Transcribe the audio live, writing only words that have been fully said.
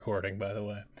recording, by the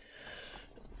way.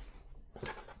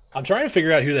 I'm trying to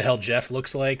figure out who the hell Jeff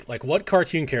looks like. Like, what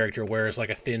cartoon character wears, like,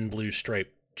 a thin blue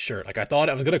striped shirt? Like, I thought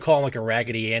I was going to call him, like, a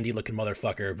Raggedy Andy-looking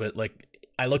motherfucker, but, like,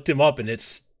 I looked him up, and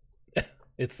it's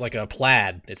like a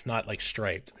plaid. It's not, like,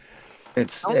 striped.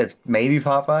 It's maybe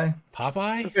Popeye.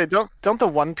 Popeye? Okay, don't the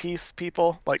One Piece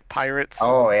people, like pirates?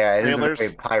 Oh, yeah, it is a sailors?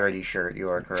 very piratey shirt. You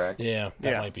are correct. Yeah,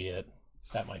 that Yeah. might be it.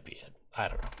 That might be it. I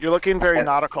don't know. You're looking very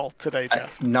nautical today,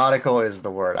 Jeff. Nautical is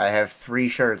the word. I have 3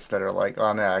 shirts that are like,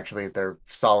 oh no, actually they're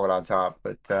solid on top,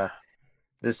 but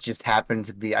this just happened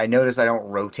to be. I notice I don't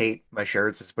rotate my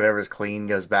shirts. It's whatever's clean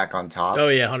goes back on top. Oh,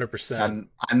 yeah, 100%.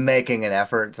 I'm making an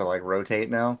effort to like rotate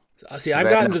now. See, I've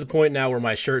gotten to the point now where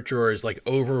my shirt drawer is like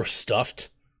overstuffed.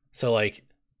 So like,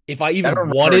 if I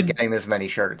even wanted getting this many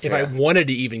shirts, if I wanted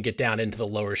to even get down into the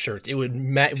lower shirts, it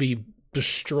would be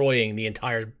destroying the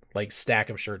entire like stack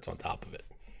of shirts on top of it.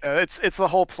 It's the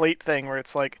whole plate thing where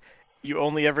it's like you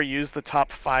only ever use the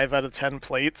top 5 out of 10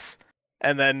 plates,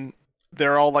 and then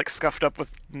they're all like scuffed up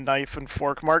with knife and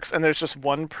fork marks, and there's just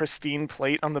one pristine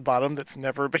plate on the bottom that's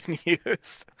never been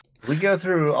used. We go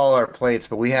through all our plates,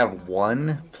 but we have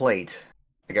one plate.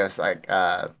 I guess like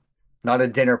not a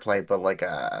dinner plate, but like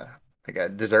a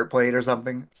dessert plate or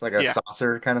something. It's like a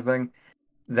saucer kind of thing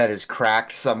that is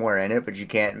cracked somewhere in it, but you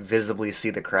can't visibly see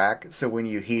the crack. So when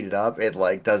you heat it up, it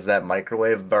like does that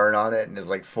microwave burn on it and is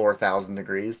like 4,000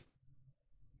 degrees.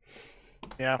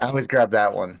 Yeah, I always grab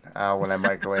that one when I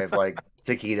microwave like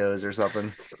taquitos or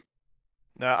something.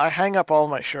 No, I hang up all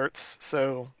my shirts,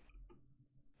 so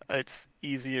it's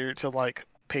easier to like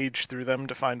page through them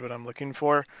to find what I'm looking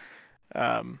for.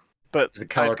 But Is it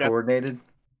color coordinated?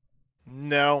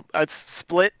 No, it's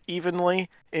split evenly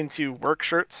into work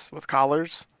shirts with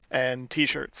collars and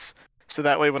t-shirts. So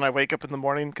that way when I wake up in the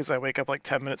morning, because I wake up like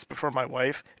 10 minutes before my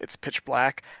wife, it's pitch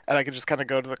black, and I can just kind of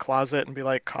go to the closet and be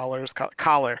like, collar,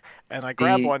 and I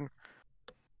grab one.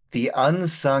 The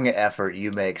unsung effort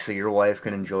you make so your wife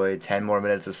can enjoy 10 more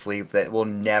minutes of sleep that will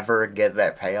never get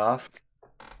that payoff.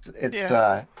 It's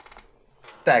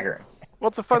staggering. Well,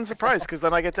 it's a fun surprise, because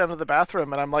then I get down to the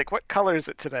bathroom and I'm like, what color is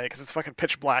it today? Because it's fucking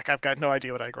pitch black. I've got no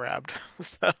idea what I grabbed.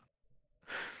 So.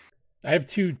 I have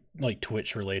 2 like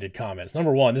Twitch related comments.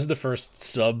 Number 1, this is the first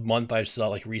sub month I've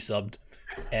resubbed,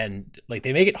 and like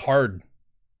they make it hard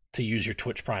to use your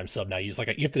Twitch Prime sub now. You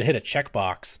have to hit a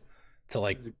checkbox to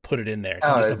like put it in there. It's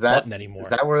not just a button anymore. Is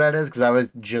that where that is? Because I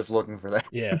was just looking for that.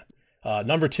 Yeah.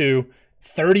 Number 2,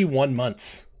 31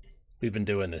 months we've been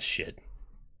doing this shit.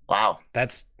 Wow.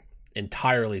 That's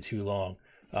entirely too long.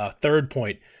 Third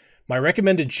point, my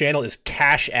recommended channel is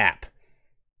Cash App.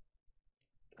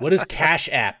 What is Cash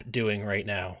App doing right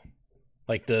now?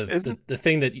 Like the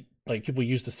thing that like people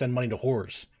use to send money to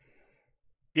whores.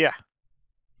 Yeah.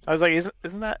 I was like,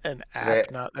 isn't that an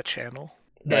app, not a channel?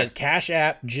 The Cash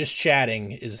App just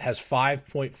chatting has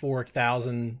 5.4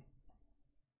 thousand.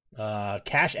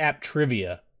 Cash App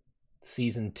Trivia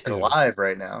season 2. They're live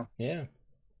right now. Yeah.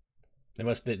 They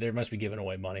must be giving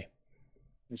away money.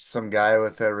 There's some guy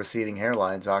with a receding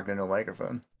hairline talking into a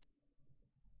microphone.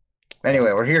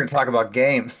 Anyway, we're here to talk about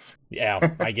games.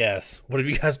 Yeah, I guess. What have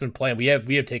you guys been playing? We have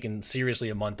taken seriously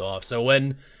a month off. So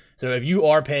if you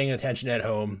are paying attention at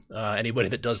home, anybody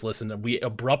that does listen, we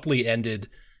abruptly ended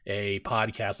a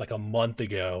podcast like a month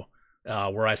ago,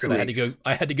 where I said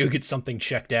I had to go get something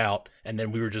checked out, and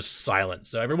then we were just silent.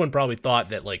 So everyone probably thought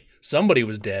that like somebody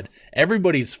was dead.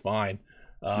 Everybody's fine.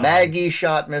 Maggie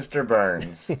shot Mr.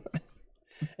 Burns.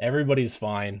 Everybody's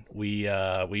fine. We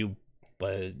thought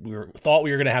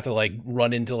we were gonna have to like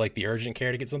run into like the urgent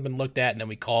care to get something looked at, and then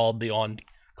we called the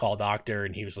on-call doctor,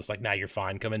 and he was just like, "Nah, you're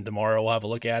fine. Come in tomorrow. We'll have a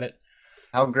look at it."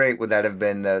 How great would that have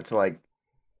been to like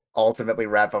ultimately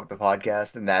wrap up the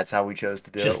podcast, and that's how we chose to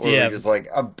do it? We just like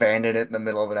abandon it in the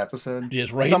middle of an episode,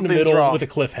 just right in the middle with a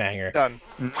cliffhanger. Done.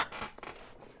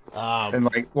 And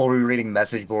like we'll be reading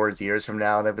message boards years from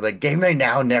now, and they'll be like, "Game Night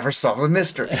Now never solved the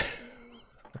mystery."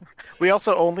 We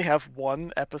also only have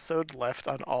 1 episode left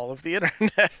on all of the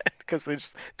internet because they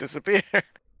just disappear.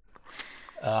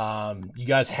 You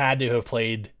guys had to have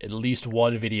played at least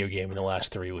 1 video game in the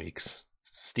last 3 weeks.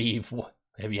 Steve,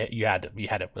 you had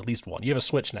at least 1. You have a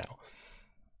Switch now.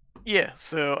 Yeah,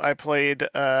 so I played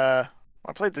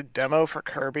the demo for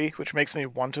Kirby, which makes me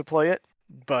want to play it,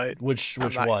 but which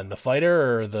one? The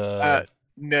fighter or the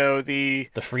no, the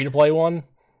free to play one?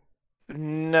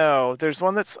 No, there's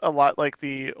one that's a lot like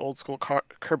the old school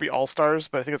Kirby All Stars,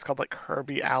 but I think it's called like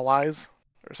Kirby Allies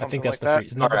or something like that.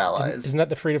 Isn't that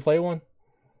the free to play one?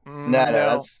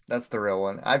 No, that's the real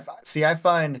one. I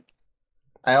find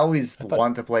I always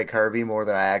want to play Kirby more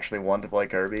than I actually want to play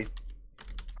Kirby,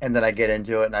 and then I get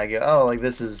into it and I go, oh, like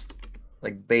this is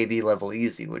like baby level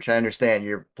easy, which I understand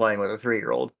you're playing with a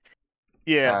 3-year-old.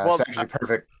 Yeah, It's well,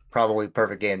 actually probably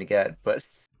perfect game to get, but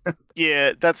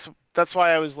yeah, that's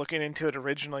why I was looking into it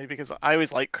originally because I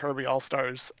always liked Kirby All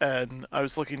Stars, and I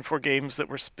was looking for games that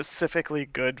were specifically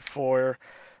good for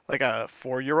like a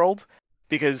 4-year-old,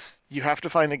 because you have to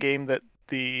find a game that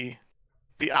the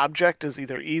object is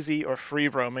either easy or free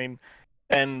roaming,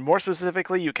 and more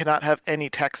specifically, you cannot have any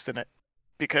text in it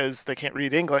because they can't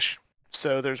read English.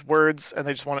 So there's words, and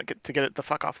they just want to get it the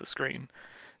fuck off the screen.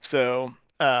 So,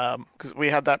 because we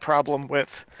had that problem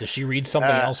with. Does she read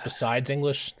something else besides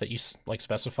English that you like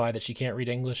specify that she can't read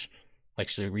English? Like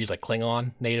she reads like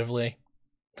Klingon natively.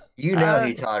 He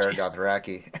taught her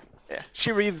Dothraki. Yeah,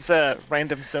 she reads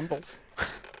random symbols.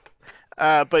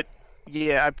 But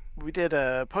yeah, we did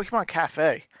a Pokemon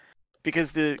Cafe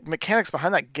because the mechanics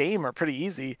behind that game are pretty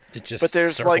easy. But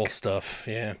there's circle like stuff,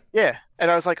 yeah. Yeah, and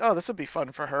I was like, oh, this would be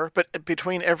fun for her. But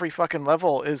between every fucking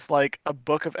level is like a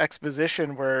book of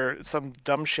exposition where some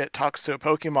dumb shit talks to a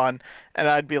Pokemon, and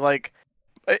I'd be like,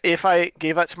 if I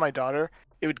gave that to my daughter,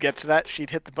 it would get to that. She'd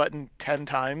hit the button 10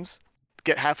 times,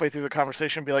 get halfway through the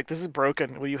conversation, and be like, this is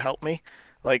broken. Will you help me?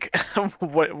 Like,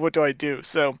 what do I do?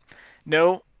 So,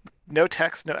 no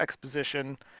text, no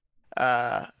exposition,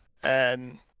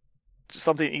 and just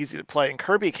something easy to play. And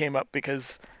Kirby came up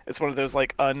because it's one of those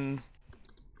like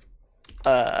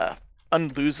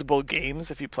unlosable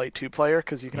games if you play 2-player,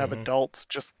 because you can have adults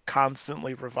just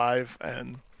constantly revive,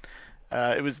 and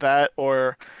it was that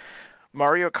or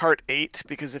Mario Kart 8,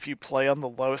 because if you play on the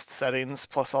lowest settings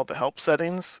plus all the help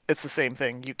settings, it's the same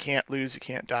thing. You can't lose, you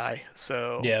can't die.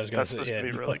 So yeah, I was gonna say, yeah,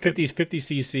 really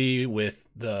 50cc with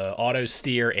the auto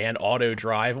steer and auto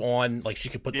drive on, like she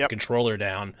could put the controller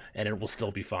down and it will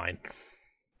still be fine.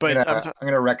 But I'm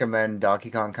gonna recommend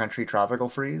Donkey Kong Country Tropical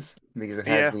Freeze because it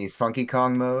has the Funky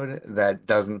Kong mode that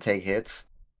doesn't take hits,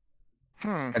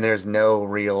 and there's no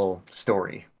real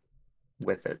story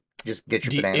with it. Just get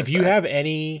your bananas. If you have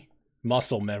any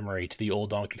muscle memory to the old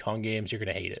Donkey Kong games, you're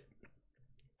gonna hate it.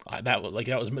 That was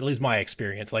at least my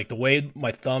experience. Like the way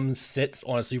my thumb sits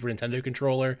on a Super Nintendo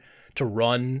controller to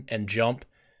run and jump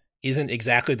isn't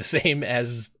exactly the same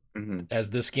as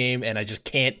this game, and I just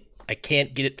can't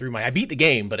get it through I beat the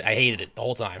game, but I hated it the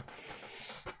whole time.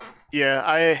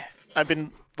 Yeah, I've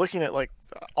been looking at like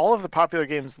all of the popular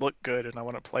games look good and I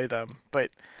want to play them,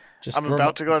 but I'm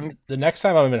about to go on. The next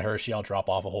time I'm in Hershey, I'll drop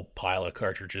off a whole pile of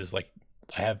cartridges. Like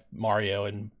I have Mario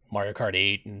and Mario Kart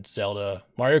 8 and Zelda.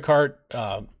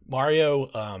 Mario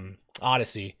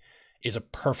Odyssey is a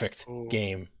perfect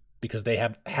game because they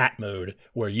have hat mode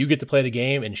where you get to play the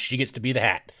game and she gets to be the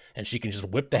hat and she can just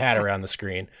whip the hat around the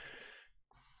screen.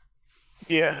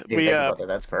 Yeah,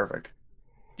 that's perfect.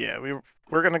 Yeah,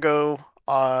 we're gonna go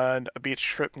on a beach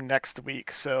trip next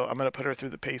week, so I'm gonna put her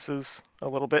through the paces a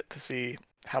little bit to see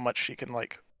how much she can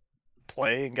like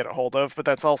play and get a hold of. But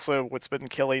that's also what's been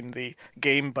killing the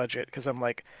game budget, because I'm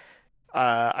like,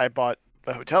 I bought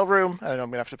a hotel room and I'm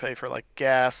gonna have to pay for like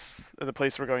gas. The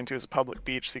place we're going to is a public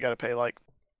beach, so you got to pay like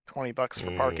 $20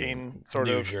 for parking.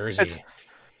 New Jersey.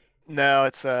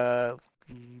 It's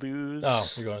Lewes. Oh,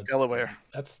 we're going Delaware.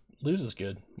 Lewes is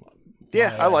good.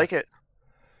 Yeah, I like it.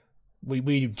 We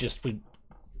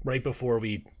right before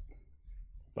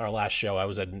our last show, I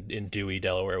was in Dewey,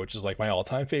 Delaware, which is like my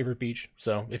all-time favorite beach.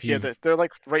 So if you they're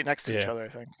like right next to each other, I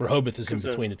think. Rehoboth is in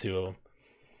between the two of them.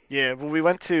 Yeah, well, we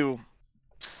went to.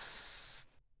 It's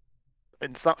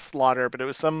not Slaughter, but it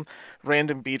was some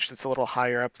random beach that's a little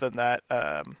higher up than that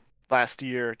last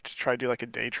year to try to do like a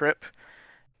day trip.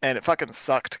 And it fucking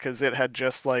sucked because it had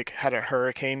just like had a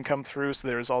hurricane come through, so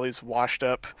there was all these washed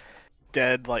up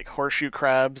dead like horseshoe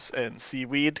crabs and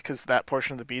seaweed because that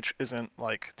portion of the beach isn't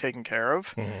like taken care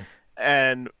of.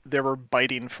 And there were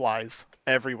biting flies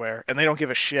everywhere, and they don't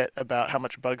give a shit about how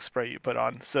much bug spray you put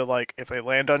on. So like if they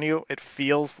land on you, it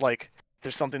feels like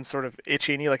there's something sort of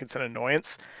itchy in you, like it's an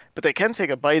annoyance, but they can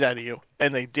take a bite out of you,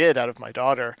 and they did out of my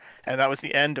daughter, and that was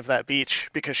the end of that beach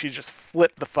because she just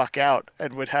flipped the fuck out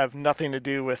and would have nothing to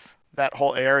do with that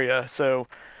whole area. So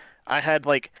I had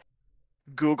like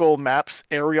Google Maps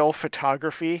aerial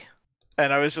photography,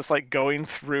 and I was just like going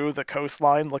through the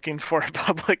coastline looking for a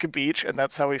public beach, and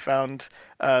that's how we found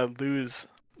Lewes.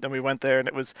 Then we went there, and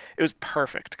it was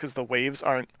perfect because the waves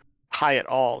aren't high at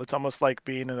all. It's almost like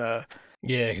being in a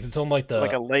because it's on like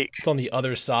a lake. It's on the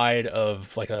other side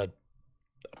of like a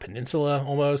peninsula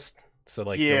almost. So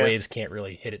like the waves can't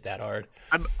really hit it that hard.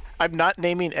 I'm not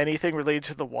naming anything related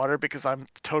to the water because I'm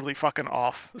totally fucking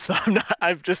off. So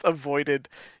I've just avoided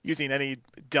using any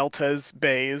deltas,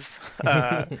 bays,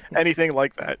 anything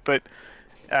like that. But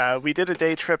we did a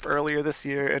day trip earlier this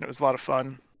year and it was a lot of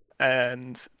fun.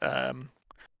 And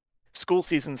school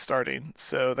season's starting,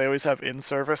 so they always have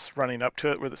in-service running up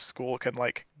to it where the school can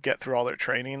like get through all their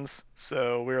trainings.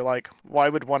 So we were like, why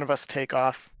would one of us take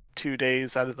off 2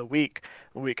 days out of the week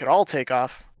when we could all take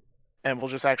off and we'll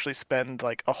just actually spend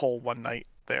like a whole one night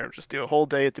there. Just do a whole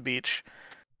day at the beach,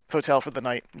 hotel for the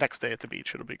night, next day at the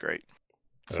beach. It'll be great.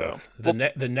 So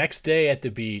the next day at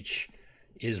the beach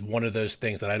is one of those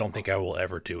things that I don't think I will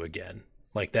ever do again.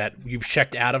 Like that, you've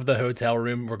checked out of the hotel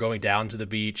room, we're going down to the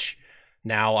beach.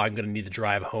 Now I'm going to need to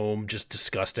drive home. Just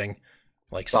disgusting.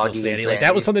 Like still sandy. Like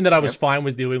that was something that I was fine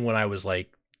with doing when I was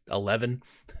like 11.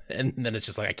 And then it's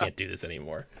just like, I can't do this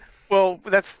anymore. Well,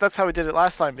 that's how we did it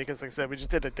last time because, like I said, we just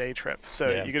did a day trip. So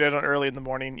you get in early in the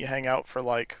morning, you hang out for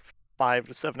like 5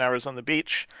 to 7 hours on the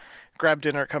beach, grab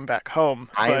dinner, come back home.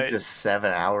 5 to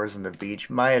 7 hours on the beach.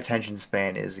 My attention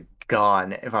span is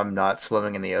gone if I'm not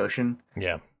swimming in the ocean.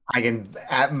 Yeah. I can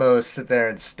at most sit there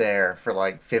and stare for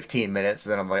like 15 minutes,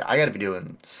 and then I'm like, I got to be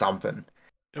doing something.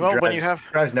 Well, when you have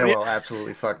drives Noel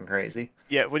absolutely fucking crazy.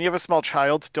 Yeah, when you have a small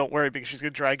child, don't worry because she's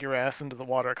gonna drag your ass into the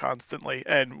water constantly.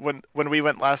 And when we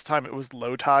went last time, it was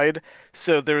low tide,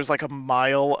 so there was like a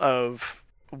mile of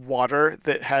water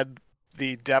that had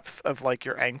the depth of like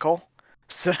your ankle.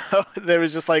 So there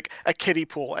was just like a kiddie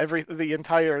pool. The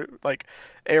entire like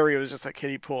area was just a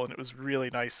kiddie pool, and it was really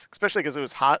nice, especially because it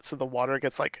was hot, so the water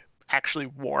gets like actually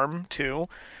warm too.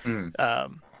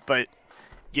 But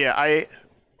yeah,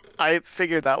 I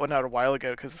figured that one out a while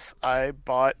ago because I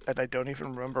bought, and I don't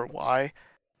even remember why,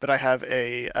 but I have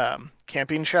a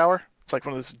camping shower. It's like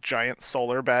one of those giant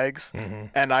solar bags,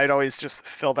 and I'd always just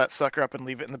fill that sucker up and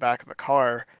leave it in the back of the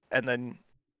car, and then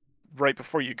right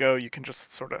before you go, you can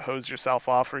just sort of hose yourself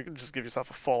off, or you can just give yourself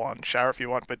a full-on shower if you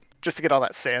want, but just to get all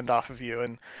that sand off of you,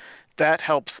 and that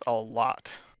helps a lot.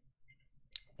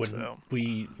 When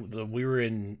we were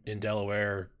in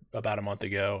Delaware about a month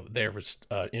ago, there was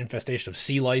an infestation of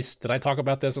sea lice. Did I talk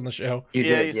about this on the show? You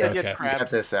did, said you got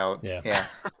this out. Yeah.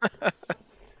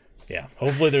 Yeah.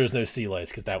 Hopefully there's no sea lice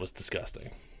because that was disgusting.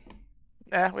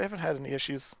 Nah, we haven't had any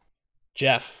issues.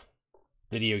 Jeff,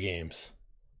 video games.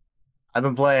 I've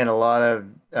been playing a lot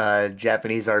of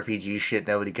Japanese RPG shit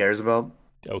nobody cares about.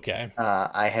 Okay.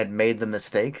 I had made the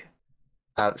mistake.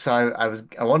 So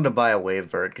I wanted to buy a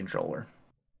Wavebird controller.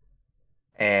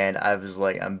 And I was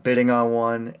like, I'm bidding on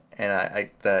one, and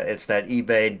it's that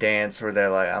eBay dance where they're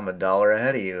like, I'm $1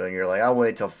 ahead of you, and you're like, I'll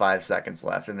wait till 5 seconds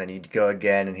left, and then you go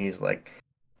again, and he's like,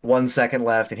 1 second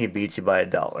left, and he beats you by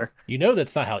 $1. You know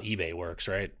that's not how eBay works,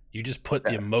 right? You just put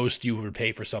the most you would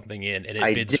pay for something in, and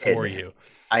it bids for you.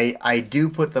 I do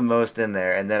put the most in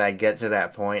there, and then I get to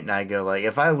that point, and I go like,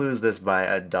 if I lose this by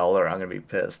 $1, I'm gonna be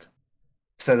pissed.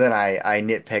 So then I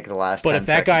nitpick the last. But if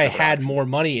that guy had more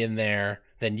money in there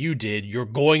than you did, you're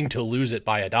going to lose it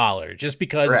by $1. Just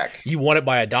because you won it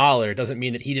by $1 doesn't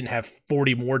mean that he didn't have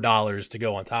 $40 more to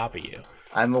go on top of you.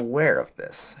 I'm aware of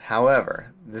this.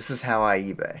 However, this is how I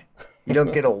eBay. You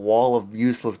don't get a wall of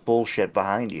useless bullshit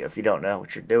behind you if you don't know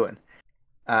what you're doing.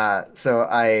 So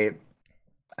I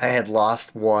had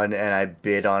lost one and I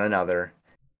bid on another,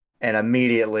 and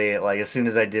immediately, like as soon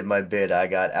as I did my bid, I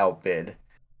got outbid.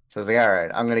 So I was like, all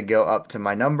right, I'm gonna go up to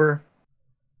my number.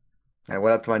 I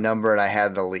went up to my number and I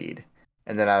had the lead.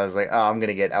 And then I was like, oh, I'm going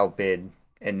to get outbid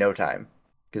in no time.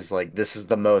 Because, like, this is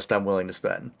the most I'm willing to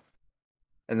spend.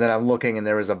 And then I'm looking and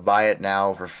there was a buy it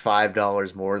now for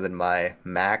 $5 more than my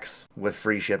max with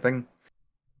free shipping.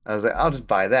 I was like, I'll just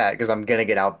buy that because I'm going to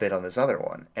get outbid on this other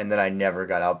one. And then I never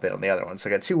got outbid on the other one. So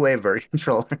I got 2 Wavebird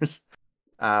controllers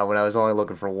when I was only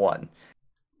looking for one.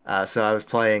 So I was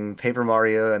playing Paper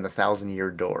Mario and the Thousand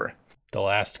Year Door. The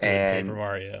last good Paper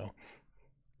Mario.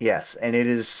 Yes, and it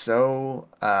is so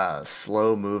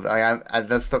slow move.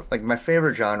 That's my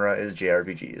favorite genre is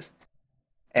JRPGs,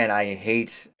 and I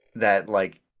hate that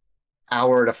like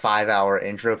hour to 5 hour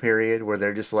intro period where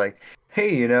they're just like,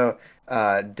 hey,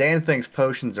 Dan thinks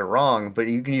potions are wrong, but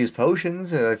you can use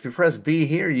potions. If you press B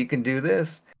here, you can do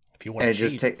this. If you want to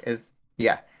cheat.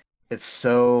 It's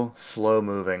so slow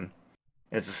moving.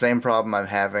 It's the same problem I'm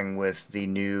having with the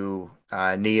new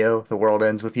Neo, The World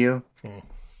Ends With You.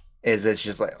 Is it's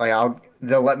just like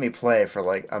they'll let me play for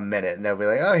like a minute and they'll be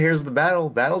like, oh, here's the battle.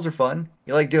 Battles are fun.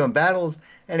 You like doing battles?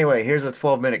 Anyway, here's a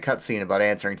 12-minute cutscene about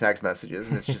answering text messages.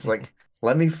 And it's just like,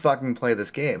 let me fucking play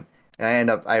this game. And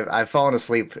I've fallen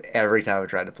asleep every time I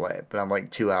tried to play it, but I'm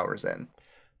like 2 hours in.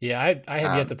 Yeah, I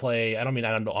have yet to play. I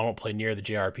don't play near the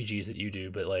JRPGs that you do,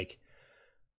 but like,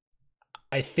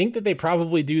 I think that they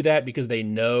probably do that because they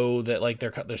know that like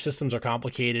their systems are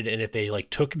complicated, and if they like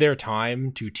took their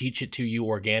time to teach it to you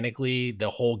organically, the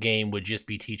whole game would just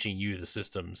be teaching you the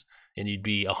systems, and you'd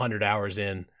be 100 hours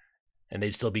in, and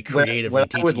they'd still be creatively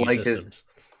teaching you systems.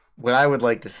 what I would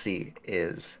like to see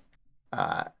is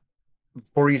uh,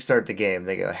 before you start the game,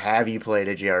 they go, "Have you played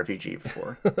a JRPG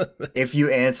before?" If you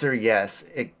answer yes,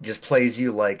 it just plays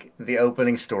you like the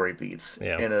opening story beats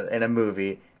Yeah. in a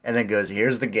movie, and then goes,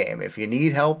 "Here's the game. If you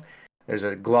need help, there's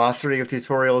a glossary of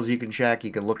tutorials you can check.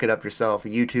 You can look it up yourself, a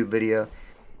YouTube video."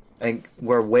 I think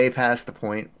we're way past the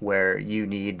point where you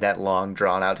need that long,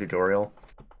 drawn out tutorial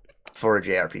for a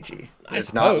JRPG. I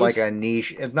It's not like suppose. a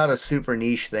niche. It's not a super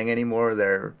niche thing anymore.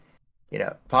 They're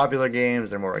popular games.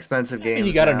 They're more expensive I mean,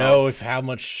 you games got to now. know if how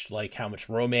much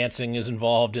romancing is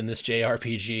involved in this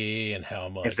JRPG and how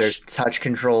If there's much, touch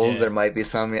controls, yeah, there might be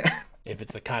some. Yeah. if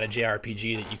it's the kind of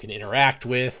JRPG that you can interact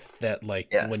with, that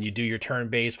like when Yes, you do your turn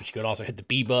base, but you could also hit the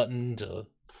B button to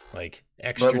like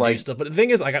but extra do like stuff. But the thing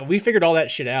is, like we figured all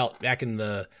that shit out back in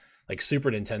the like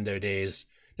Super Nintendo days.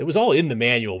 It was all in the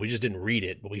manual. We just didn't read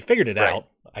it, but we figured it right. out.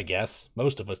 I guess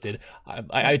most of us did.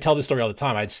 I tell this story all the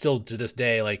time. I'd still to this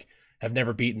day like have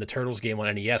never beaten the Turtles game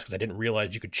on NES because I didn't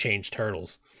realize you could change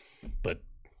turtles. But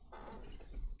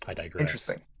I digress.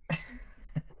 Interesting.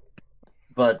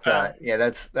 But Um, yeah,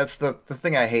 that's the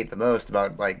thing I hate the most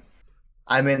about like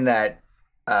I'm in that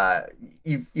uh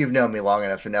you've known me long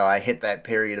enough to know I hit that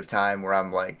period of time where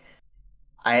I'm like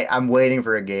I'm waiting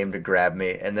for a game to grab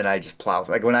me and then I just plow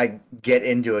like when I get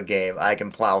into a game, I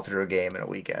can plow through a game in a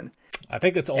weekend. I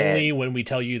think it's And only when we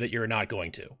tell you that you're not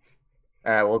going to.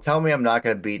 well, tell me I'm not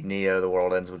gonna beat Neo, The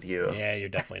World Ends with You. Yeah, you're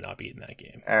definitely not beating that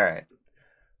game. All right.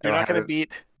 you're I'll not have going to it.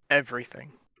 beat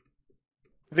everything.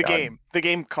 God. The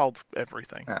game called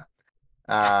everything. Yeah.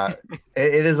 Uh,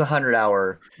 it is a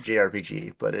 100-hour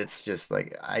JRPG, but it's just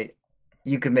like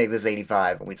you could make this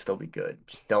 85 and we'd still be good.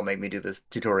 Just don't make me do this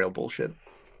tutorial bullshit.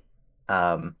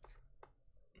 Um,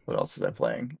 what else is I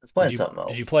playing? I was Did playing you something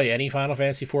did you else. play any Final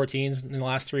Fantasy 14s in the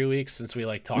last 3 weeks since we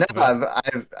like No, talked about?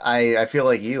 I feel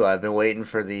like you. I've been waiting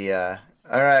for the.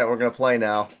 All right, we're gonna play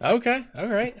now. Okay, all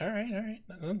right, all right, all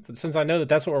right. Since I know that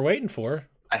that's what we're waiting for,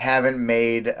 I haven't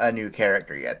made a new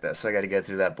character yet, though, so I got to go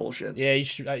through that bullshit. yeah, you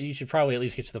should probably at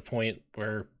least get to the point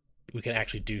where we can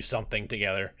actually do something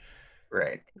together.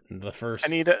 Right. The I first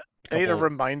need a I need a couple.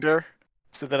 reminder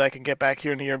so that I can get back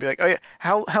here in a year and be like, oh yeah,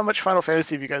 how much Final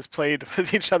Fantasy have you guys played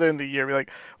with each other in the year? Be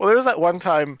like, well, there was that one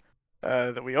time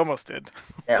that we almost did.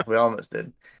 Yeah, we almost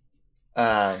did.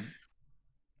 Um,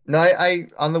 no, I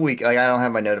on the week like I don't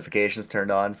have my notifications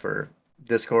turned on for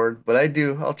Discord, but I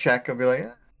do. I'll check. I'll be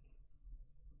like,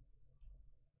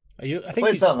 I I think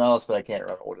played something else, but I can't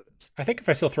remember what it is. I think if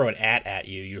I still throw an at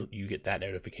you, you get that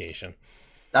notification.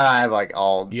 I have like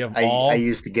all. You have I all.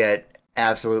 used to get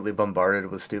absolutely bombarded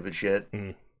with stupid shit,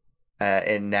 Hmm.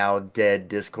 and now dead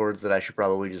Discords that I should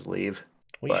probably just leave.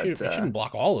 Well, But you shouldn't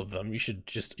block all of them. You should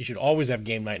always have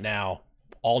game night now,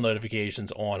 all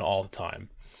notifications on all the time.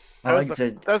 I like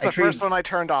to. That was I the treat. first one I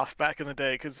turned off back in the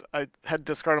day because I had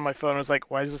Discord on my phone. I was like,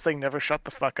 why does this thing never shut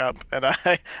the fuck up? And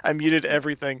I muted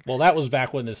everything. Well, that was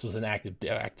back when this was an active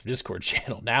Discord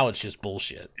channel. Now it's just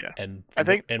bullshit Yeah, and I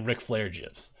think Ric Flair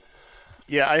gifs.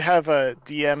 yeah, I have a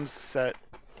DMs set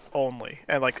only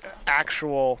and like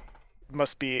actual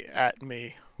must be at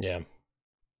me. Yeah.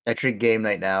 I treat game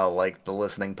night now like the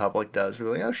listening public does.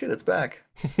 We're like, oh shit, it's back.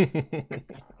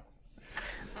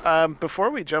 Before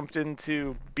we jumped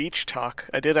into beach talk,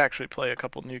 I did actually play a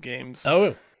couple new games.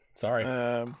 Oh, sorry.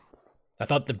 Um, I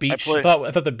thought the beach. play-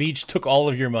 I thought the beach took all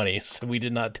of your money, so we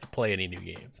did not play any new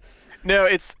games. no,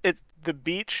 it's the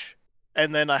beach,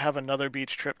 and then I have another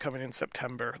beach trip coming in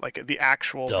September, like the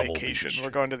actual Double vacation. beach We're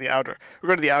trip. going to the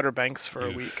Outer Banks for a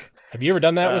Oof. week. Have you ever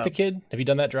done that with a Um, kid? Have you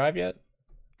done that drive yet?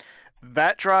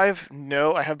 That drive,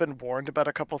 no, I have been warned about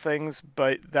a couple things,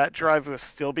 but that drive will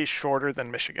still be shorter than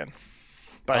Michigan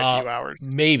by a few hours.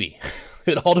 Maybe.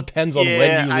 It all depends on Yeah,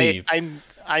 when you leave.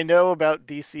 I know about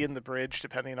DC and the bridge,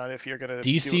 depending on if you're gonna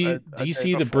do a DC,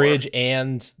 day the before. bridge,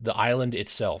 and the island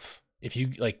itself. If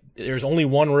you like, there's only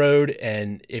one road,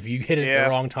 and if you hit it at Yeah, the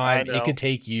wrong time, I it know. can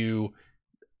take you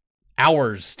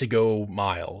hours to go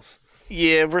miles.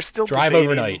 Yeah, we're still Drive debating.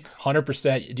 overnight,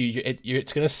 100%. Dude,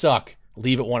 it's gonna suck.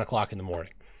 Leave at 1 o'clock in the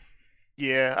morning.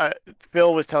 Yeah,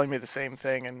 Phil was telling me the same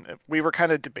thing, and we were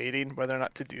kind of debating whether or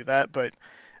not to do that. But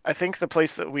I think the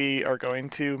place that we are going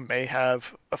to may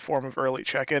have a form of early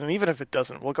check-in, and even if it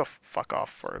doesn't, we'll go fuck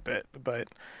off for a bit. But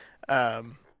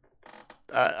um,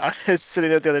 I was sitting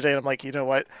there the other day, and I'm like, you know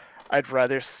what? I'd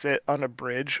rather sit on a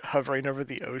bridge hovering over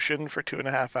the ocean for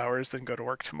 2.5 hours than go to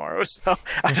work tomorrow. So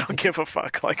I don't give a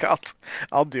fuck. Like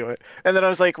I'll do it. And then I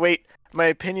was like, wait, my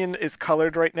opinion is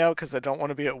colored right now because I don't want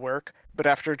to be at work. But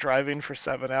after driving for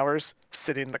 7 hours,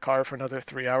 sitting in the car for another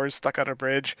 3 hours, stuck on a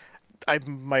bridge, I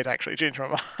might actually change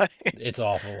my mind. It's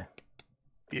awful.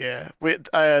 Yeah,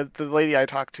 the lady I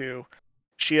talked to,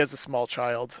 she has a small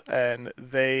child, and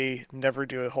they never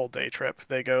do a whole day trip.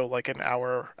 They go like an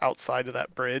hour outside of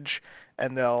that bridge,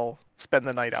 and they'll spend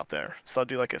the night out there. So they'll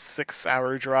do like a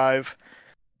 6-hour drive,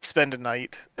 spend a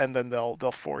night, and then they'll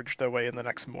forge their way in the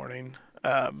next morning.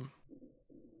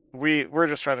 We're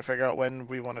just trying to figure out when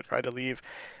we want to try to leave.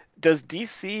 Does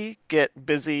DC get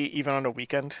busy even on a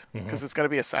weekend? Because it's got to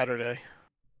be a Saturday.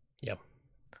 Yep.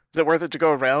 Is it worth it to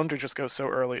go around or just go so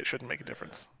early it shouldn't make a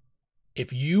difference?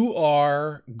 If you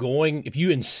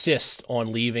insist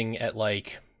on leaving at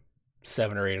like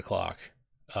 7 or 8 o'clock,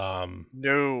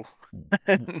 no.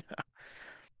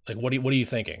 like what are you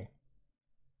thinking?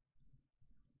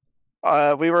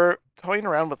 We were toying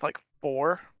around with like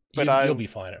 4, but you'll be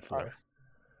fine at 4.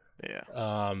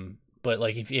 Yeah. But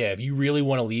like if you really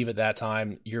want to leave at that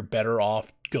time, you're better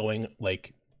off going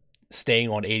like staying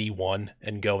on 81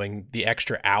 and going the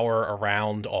extra hour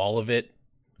around all of it,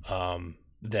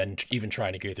 than even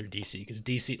trying to go through DC, because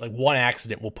DC, like one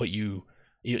accident will put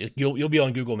you'll be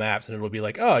on Google Maps and it'll be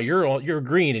like, oh, you're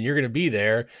green and you're gonna be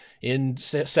there in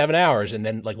 7 hours, and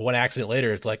then like one accident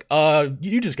later it's like,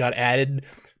 you just got added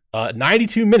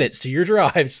 92 minutes to your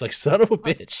drive. It's like, son of a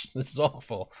bitch, this is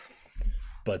awful.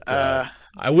 But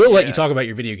I will let you talk about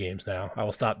your video games now. I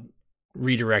will stop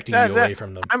redirecting you away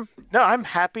from them. I'm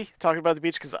happy talking about the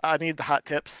beach because I need the hot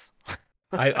tips.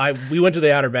 We went to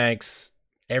the Outer Banks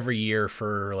every year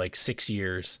for like 6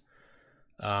 years,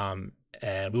 and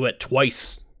we went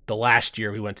twice. The last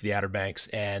year we went to the Outer Banks,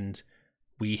 and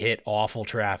we hit awful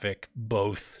traffic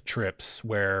both trips,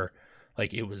 where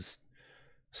like it was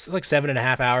like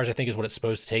 7.5 hours, I think, is what it's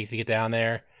supposed to take to get down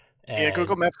there. And, yeah,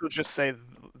 Google Maps would just say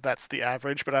that's the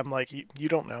average, but I'm like, you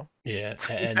don't know. Yeah,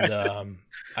 and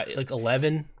like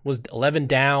 11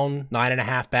 down,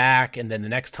 9.5 back, and then the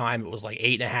next time it was like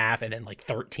 8.5, and then like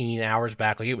 13 hours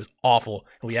back. Like it was awful,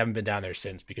 and we haven't been down there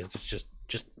since because it's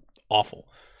just awful.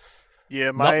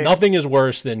 Yeah, nothing is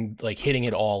worse than like hitting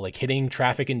it all, like hitting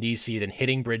traffic in DC, then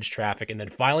hitting bridge traffic, and then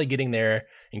finally getting there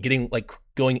and getting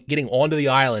onto the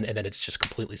island, and then it's just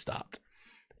completely stopped.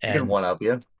 And I can one up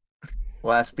you.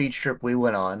 Last beach trip we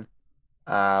went on,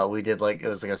 we did it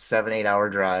was like a 7-8 hour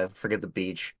drive. Forget the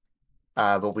beach,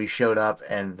 but we showed up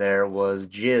and there was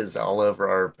jizz all over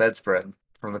our bedspread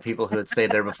from the people who had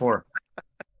stayed there before.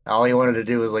 All he wanted to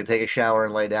do was like take a shower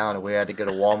and lay down, and we had to go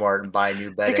to Walmart and buy new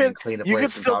bedding and clean the place. You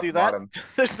could still do that. Bottom.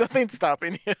 There's nothing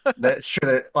stopping you. That's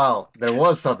true. Well, there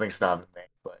was something stopping me,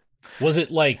 but was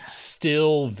it like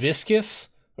still viscous,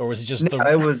 or was it just? No,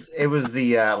 it was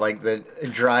the like the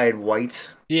dried white.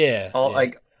 Yeah,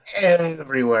 like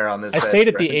everywhere on this. I stayed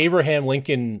at the Abraham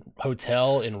Lincoln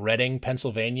Hotel in Reading,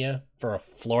 Pennsylvania, for a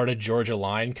Florida Georgia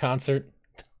Line concert,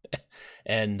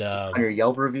 and on your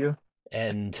Yelp review,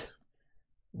 and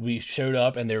we showed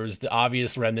up, and there was the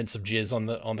obvious remnants of jizz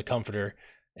on the comforter,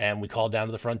 and we called down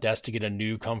to the front desk to get a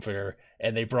new comforter,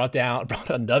 and they brought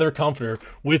another comforter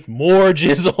with more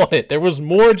jizz on it. There was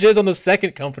more jizz on the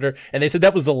second comforter, and they said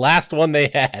that was the last one they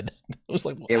had. It was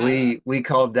like, yeah, we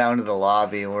called down to the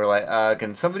lobby and we're like,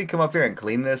 can somebody come up here and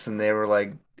clean this? And they were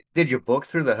like, did you book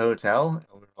through the hotel? And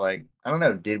we were like, I don't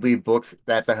know, did we book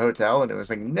at the hotel? And it was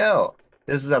like, no,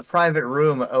 this is a private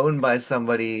room owned by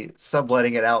somebody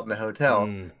subletting it out in the hotel.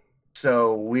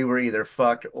 So we were either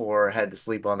fucked or had to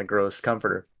sleep on the gross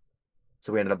comforter.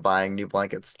 So we ended up buying new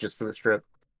blankets just for this trip.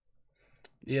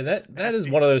 Yeah, that is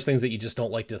one of those things that you just I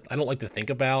don't like to think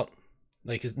about.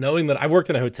 Like, is knowing that I've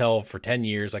worked in a hotel for 10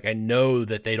 years, like I know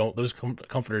that those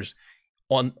comforters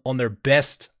on their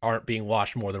best aren't being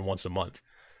washed more than once a month.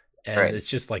 And right. It's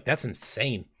just like, that's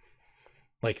insane.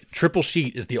 Like triple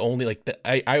sheet is the only, like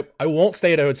I won't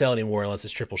stay at a hotel anymore unless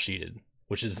it's triple sheeted,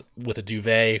 which is with a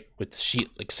duvet with sheet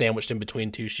like sandwiched in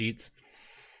between two sheets.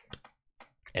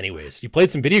 Anyways, you played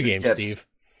some video games, Steve.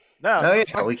 No,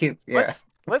 yeah, we keep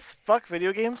let's fuck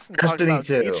video games and Destiny talk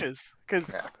about beaches,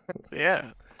 because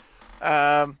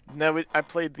I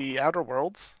played the Outer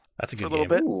Worlds. That's a good for a little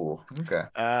bit. Ooh, okay.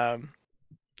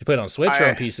 You played on Switch or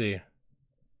on PC?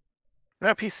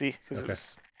 No, PC, because it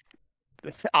was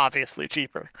obviously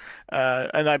cheaper.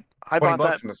 And I bought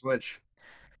that on the Switch.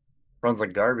 Runs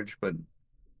like garbage, but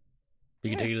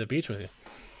you can take it to the beach with you.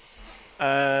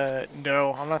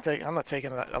 No, I'm not taking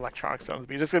that electronics on the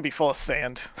beach. It's gonna be full of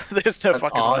sand. There's no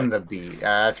fucking on the beach.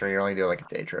 That's right. You're only doing like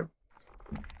a day trip.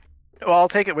 Well, I'll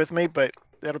take it with me, but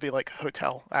it'll be like a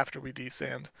hotel after we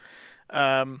desand.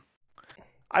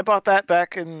 I bought that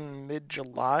back in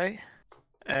mid-July,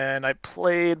 and I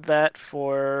played that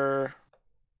for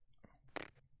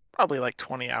probably like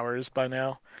 20 hours by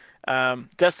now.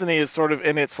 Destiny is sort of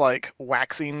in its like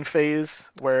waxing phase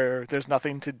where there's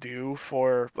nothing to do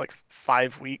for like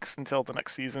 5 weeks until the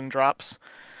next season drops.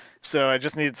 So I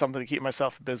just needed something to keep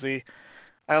myself busy.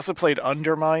 I also played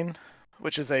Undermine,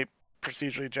 which is a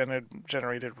procedurally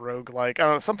generated roguelike. I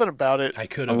don't know, something about it. I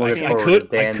could I'm have. looking I forward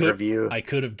could. to I Dan's could. review. I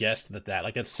could have guessed that.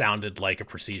 Like that sounded like a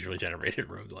procedurally generated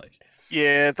roguelike.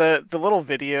 Yeah, the little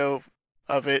video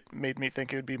of it made me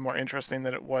think it would be more interesting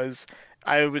than it was.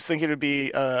 I was thinking it would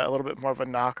be a little bit more of a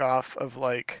knockoff of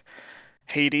like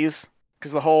Hades,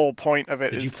 because the whole point of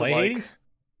it Did you is to play like, Hades?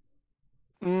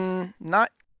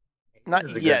 not This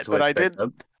is a good yet, but Switch I did.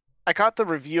 pickup. I caught the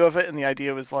review of it, and the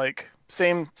idea was like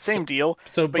same deal.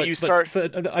 So, but you start.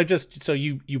 But I just so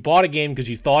you bought a game because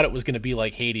you thought it was going to be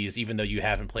like Hades, even though you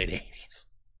haven't played Hades.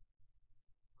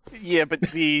 Yeah, but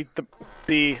the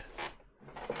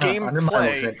Undermine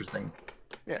looks gameplay. interesting.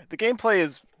 Yeah, the gameplay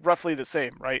is roughly the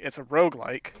same, right? It's a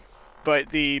roguelike, but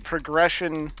the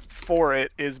progression for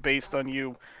it is based on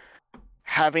you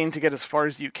having to get as far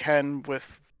as you can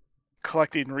with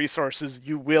collecting resources.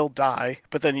 You will die,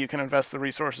 but then you can invest the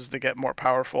resources to get more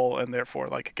powerful and therefore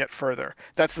like get further.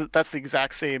 That's the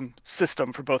exact same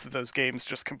system for both of those games,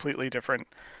 just completely different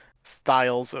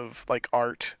styles of like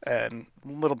art and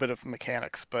a little bit of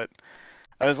mechanics. But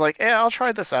I was like, yeah, I'll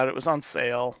try this out. It was on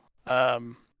sale.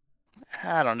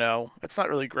 I don't know. It's not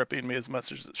really gripping me as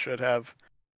much as it should have.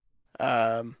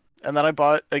 And then I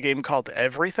bought a game called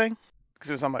Everything because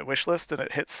it was on my wish list and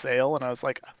it hit sale, and I was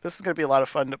like, this is going to be a lot of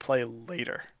fun to play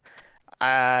later.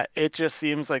 It just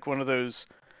seems like one of those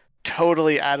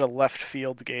totally out of left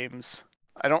field games.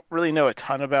 I don't really know a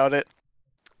ton about it.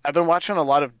 I've been watching a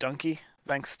lot of Donkey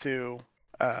thanks to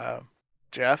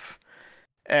Jeff,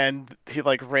 and he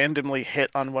like randomly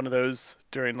hit on one of those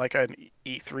during like an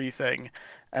E3 thing,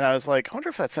 and I was like, I wonder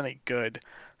if that's any good.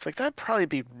 It's like that'd probably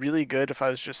be really good if I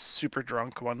was just super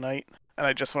drunk one night and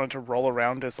I just wanted to roll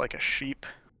around as like a sheep.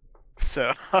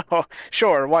 So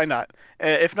sure, why not?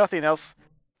 If nothing else,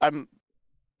 I'm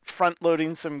front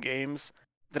loading some games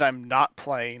that I'm not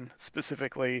playing,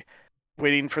 specifically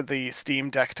waiting for the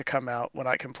Steam Deck to come out when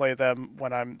I can play them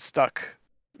when I'm stuck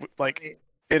like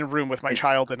in a room with my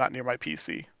child and not near my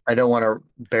PC. I don't want to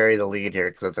bury the lead here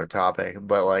because that's our topic,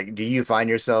 but like, do you find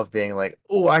yourself being like,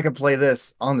 "Oh, I can play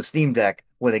this on the Steam Deck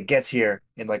when it gets here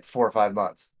in like 4 or 5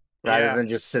 months," rather than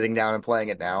just sitting down and playing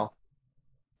it now?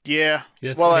 Yeah.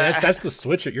 Well, that's the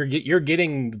Switch. You're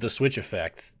getting the Switch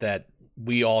effect that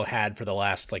we all had for the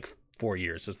last like 4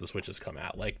 years as the Switch has come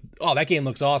out. Like, oh, that game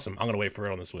looks awesome. I'm gonna wait for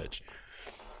it on the Switch.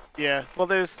 Yeah. Well,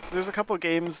 there's a couple of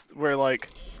games where like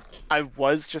I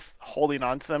was just holding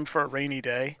on to them for a rainy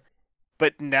day,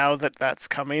 but now that that's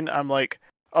coming, I'm like,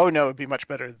 oh no, it'd be much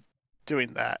better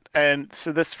doing that. And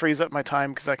so this frees up my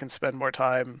time because I can spend more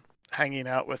time hanging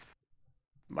out with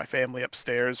my family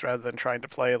upstairs rather than trying to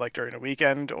play like during a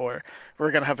weekend, or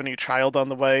we're gonna have a new child on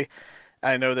the way.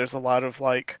 I know there's a lot of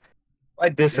like, I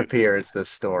disappear. It's this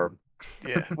storm.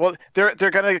 yeah. Well, they're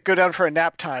gonna go down for a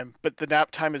nap time, but the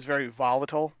nap time is very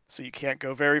volatile, so you can't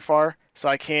go very far. So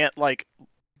I can't like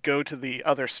go to the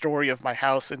other story of my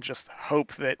house and just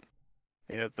hope that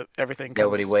that everything comes.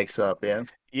 Nobody wakes up. Yeah.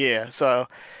 Yeah. So,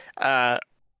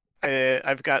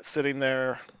 I've got sitting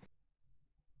there,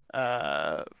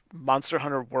 Monster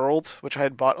Hunter World, which I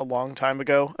had bought a long time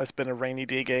ago. It's been a rainy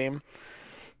day game.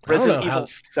 Resident Evil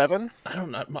 7. I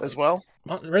don't know as well.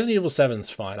 Resident Evil 7's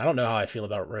fine. I don't know how I feel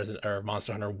about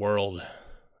Monster Hunter World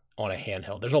on a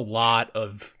handheld. There's a lot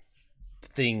of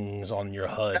things on your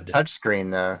HUD.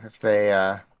 Touchscreen though, if they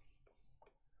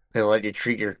let you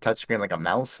treat your touchscreen like a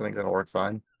mouse, I think that'll work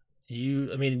fine.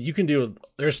 You can do.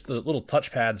 There's the little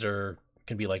touchpads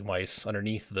can be like mice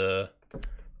underneath the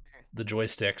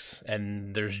joysticks,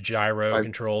 and there's gyro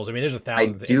controls. I mean, there's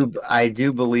 1,000 things. I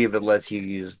do believe it lets you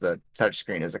use the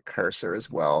touchscreen as a cursor as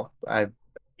well.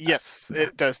 Yes,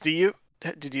 it does. Did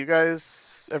you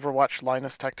guys ever watch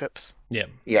Linus Tech Tips? Yeah.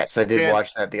 Yes, I did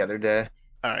watch that the other day.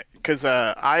 All right, because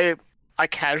I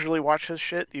casually watch his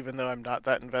shit, even though I'm not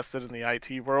that invested in the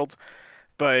IT world.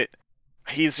 But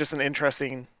he's just an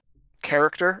interesting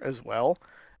character as well.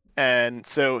 And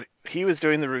so he was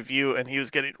doing the review and he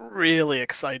was getting really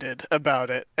excited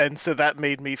about it. And so that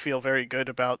made me feel very good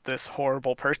about this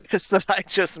horrible purchase that I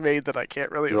just made that I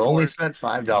can't really afford. You only spent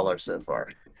 $5 so far.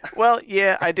 Well,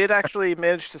 yeah, I did actually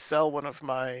manage to sell one of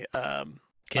my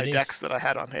my decks that I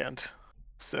had on hand.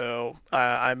 So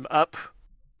I'm up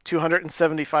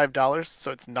 $275, so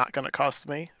it's not going to cost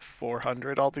me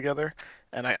 $400 altogether.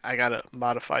 And I got to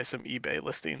modify some eBay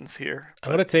listings here.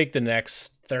 I'm going to take the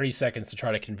next 30 seconds to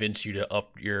try to convince you to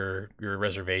up your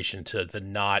reservation to the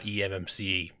not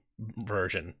eMMC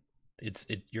version.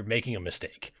 You're making a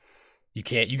mistake.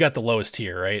 You got the lowest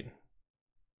tier, right?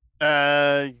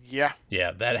 Yeah.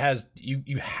 Yeah, that has you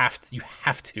have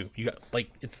to like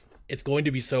it's going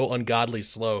to be so ungodly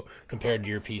slow compared to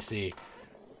your PC.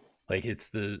 Like it's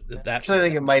that. Actually, I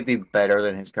think it might be better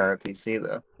than his current PC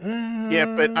though. Yeah,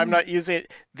 but I'm Mm, not using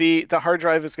the hard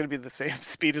drive is going to be the same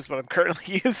speed as what I'm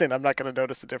currently using. I'm not going to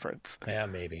notice a difference. yeah,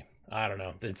 maybe. I don't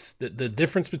know. It's the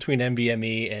difference between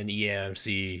NVMe and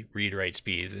eMMC read write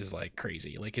speeds is like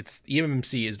crazy. Like it's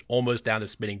eMMC is almost down to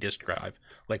spinning disk drive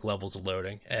like levels of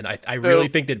loading. And I really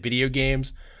think that video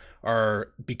games are,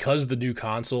 because the new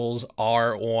consoles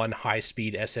are on high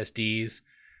speed SSDs,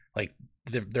 like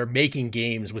they're making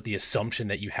games with the assumption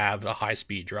that you have a high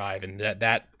speed drive, and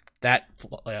that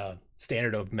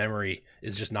standard of memory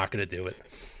is just not going to do it.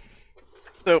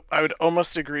 So I would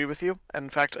almost agree with you.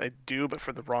 In fact, I do, but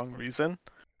for the wrong reason.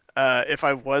 If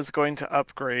I was going to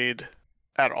upgrade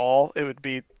at all, it would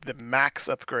be the max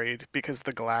upgrade because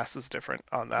the glass is different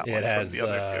on that one It from has the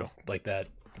other two. like that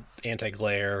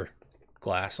anti-glare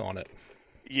glass on it.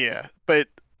 Yeah, but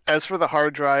as for the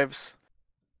hard drives,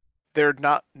 they're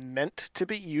not meant to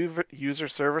be user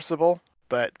serviceable,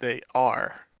 but they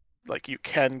are. Like you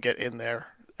can get in there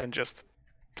and just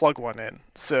plug one in.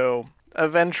 So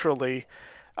eventually,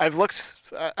 I've looked.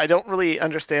 I don't really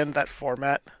understand that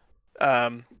format.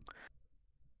 Um,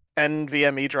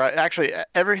 NVMe drive. Actually,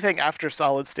 everything after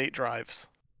solid state drives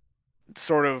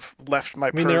sort of left my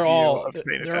I mean, purview of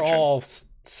paying they're attention. all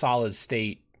solid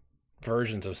state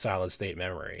versions of solid state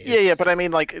memory. Yeah, but I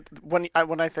mean, like when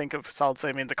I think of solid state,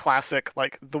 I mean the classic,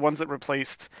 like the ones that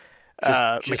replaced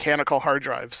just mechanical hard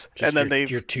drives, just and then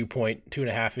your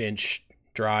 2.5 inch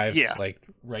drive, yeah. like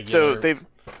regular. So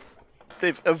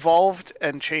they've evolved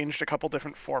and changed a couple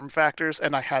different form factors,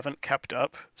 and I haven't kept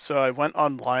up. So I went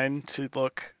online to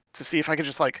look to see if I could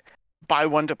just like buy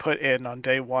one to put in on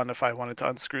day one if I wanted to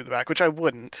unscrew the back, which I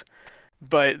wouldn't.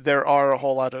 But there are a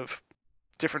whole lot of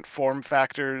different form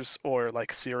factors or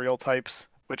like serial types,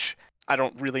 which I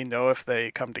don't really know if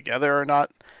they come together or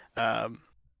not.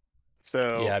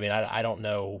 So yeah, I mean, I don't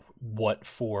know what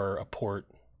for a port.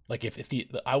 Like if the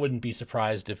I wouldn't be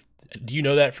surprised if, do you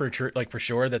know that for like for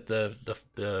sure that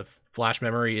the flash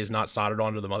memory is not soldered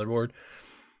onto the motherboard?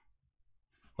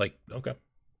 Like, okay,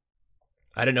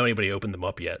 I didn't know anybody opened them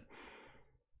up yet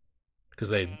because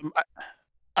they.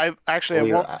 I actually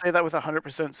Well, I won't say that with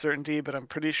 100% certainty, but I'm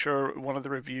pretty sure one of the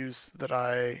reviews that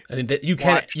I I mean that you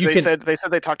can watched, they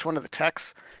said they talked to one of the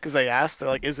techs because they asked, they're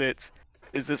like, is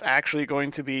this actually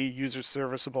going to be user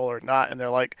serviceable or not? And they're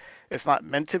like, it's not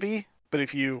meant to be, but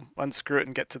if you unscrew it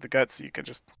and get to the guts, you can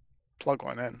just plug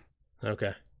one in.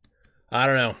 Okay, I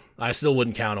don't know. I still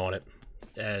wouldn't count on it.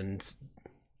 And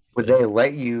would they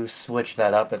let you switch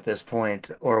that up at this point,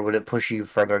 or would it push you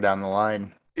further down the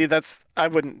line? See, I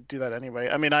wouldn't do that anyway.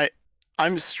 I mean,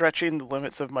 I'm stretching the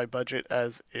limits of my budget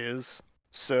as is,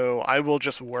 so I will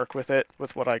just work with it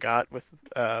with what I got with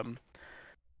and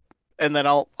then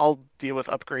I'll deal with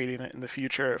upgrading it in the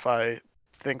future if I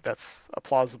think that's a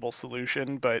plausible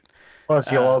solution. But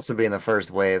Plus, you'll also be in the first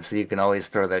wave, so you can always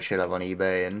throw that shit up on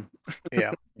eBay and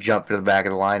yeah, jump to the back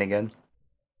of the line again.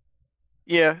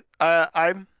 yeah,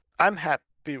 I'm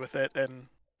happy with it, and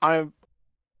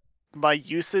my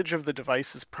usage of the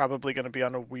device is probably going to be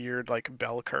on a weird like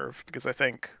bell curve because I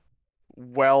think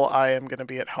I am going to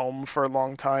be at home for a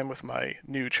long time with my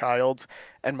new child,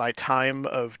 and my time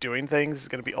of doing things is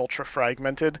going to be ultra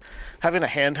fragmented. Having a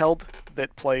handheld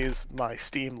that plays my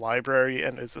Steam library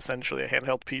and is essentially a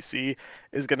handheld PC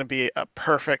is going to be a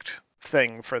perfect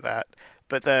thing for that.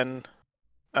 But then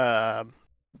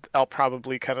I'll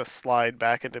probably kind of slide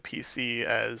back into PC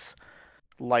as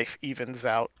life evens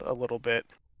out a little bit,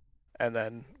 and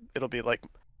then it'll be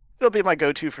my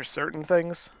go-to for certain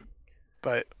things.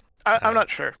 But I'm not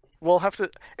sure. We'll have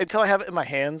to, until I have it in my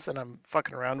hands and I'm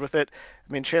fucking around with it.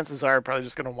 I mean, chances are I'm probably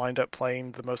just going to wind up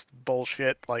playing the most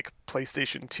bullshit like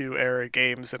PlayStation 2 era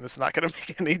games, and it's not going to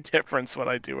make any difference what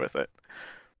I do with it.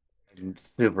 I'm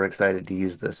super excited to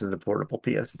use this as a portable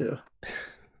PS2.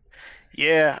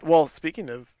 Yeah, well, speaking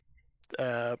of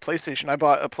PlayStation, I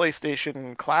bought a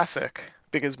PlayStation Classic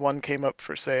because one came up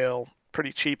for sale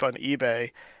pretty cheap on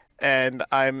eBay, and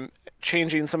I'm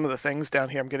changing some of the things down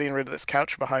here. I'm getting rid of this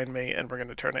couch behind me, and we're going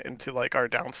to turn it into like our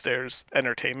downstairs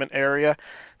entertainment area.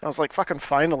 And I was like, fucking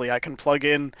finally, I can plug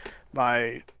in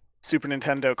my Super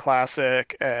Nintendo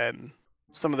Classic and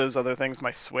some of those other things,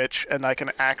 my Switch, and I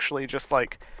can actually just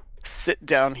like sit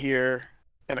down here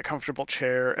in a comfortable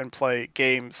chair and play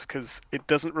games because it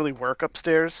doesn't really work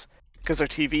upstairs because our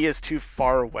TV is too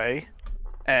far away,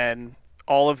 and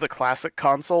all of the classic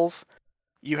consoles,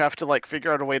 you have to like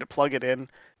figure out a way to plug it in,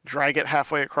 drag it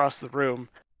halfway across the room,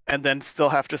 and then still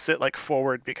have to sit like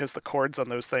forward because the cords on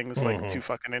those things like 2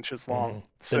 fucking inches long.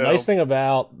 The nice thing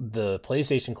about the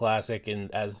PlayStation Classic,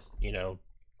 and as in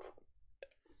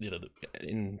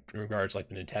regards like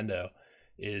the Nintendo,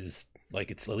 is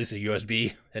like it's at least a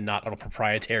USB and not on a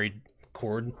proprietary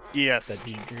cord. Yes, that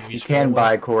you can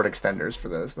buy cord extenders for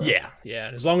those though. Yeah,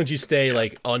 and as long as you stay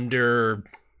like under,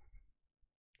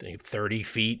 I think, 30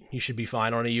 feet, you should be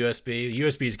fine on a USB.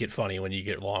 USBs get funny when you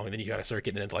get long, and then you gotta start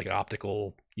getting into like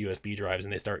optical USB drives,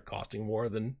 and they start costing more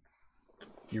than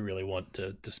you really want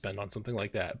to spend on something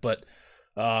like that. But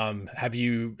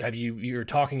you're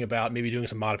talking about maybe doing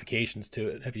some modifications to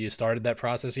it. Have you started that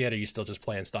process yet, or are you still just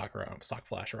playing stock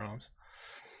flash ROMs?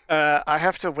 I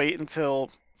have to wait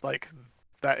until like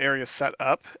that area set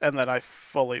up, and then I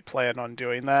fully plan on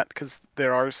doing that, because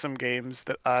there are some games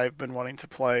that I've been wanting to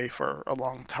play for a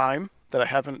long time that I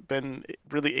haven't been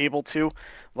really able to,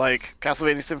 like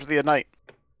Castlevania Symphony of the Night.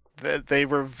 They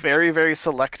were very, very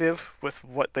selective with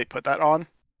what they put that on,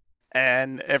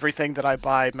 and everything that I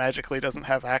buy magically doesn't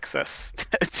have access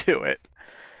to it.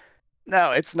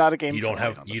 No, it's not a game. You don't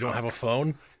have a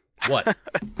phone? What?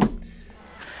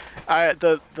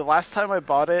 The last time I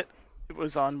bought it, it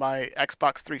was on my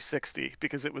Xbox 360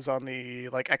 because it was on the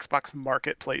like Xbox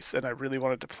Marketplace, and I really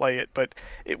wanted to play it, but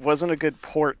it wasn't a good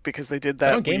port because they did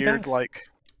that weird like.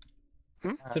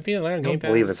 I don't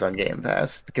believe it's on Game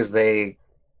Pass because they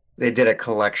did a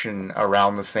collection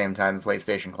around the same time the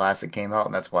PlayStation Classic came out,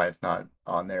 and that's why it's not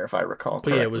on there, if I recall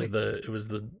correctly. But yeah, it was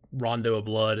the Rondo of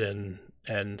Blood and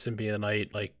Symphony of the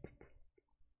Night, like.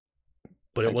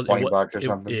 But like it was $20 or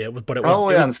something. Yeah, but it was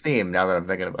probably on Steam. Now that I'm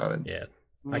thinking about it. Yeah,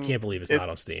 I can't believe it's not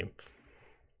on Steam.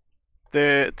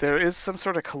 There is some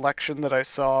sort of collection that I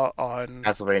saw on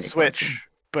Switch, collection.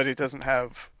 But it doesn't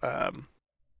have.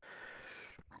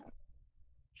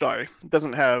 Sorry, it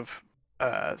doesn't have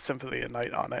Symphony of the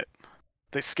Night on it.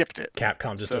 They skipped it.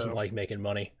 Capcom just doesn't like making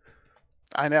money.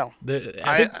 I know.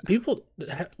 I think people,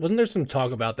 wasn't there some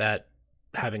talk about that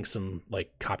having some like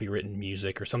copywritten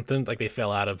music or something, like they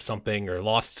fell out of something or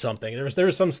lost something? There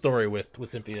was some story with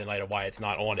Symphony of the Night of why it's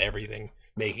not on everything,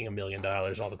 making $1 million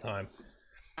all the time.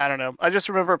 I don't know. I just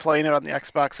remember playing it on the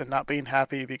Xbox and not being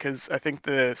happy because I think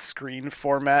the screen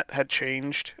format had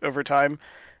changed over time,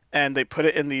 and they put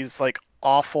it in these like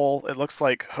awful, it looks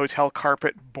like hotel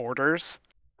carpet borders,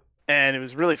 and it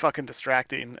was really fucking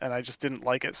distracting, and I just didn't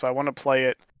like it. So I want to play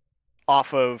it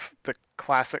off of the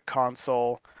classic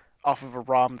console, off of a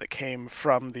ROM that came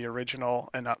from the original,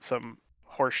 and not some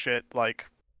horseshit like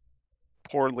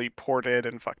poorly ported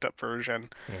and fucked up version.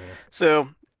 So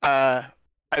I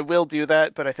will do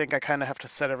that, but I think I kind of have to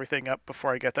set everything up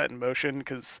before I get that in motion,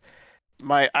 because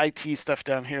my IT stuff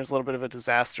down here is a little bit of a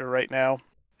disaster right now,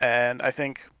 and I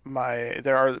think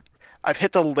I've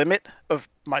hit the limit of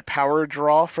my power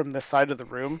draw from this side of the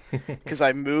room because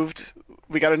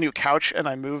we got a new couch, and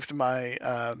I moved my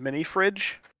mini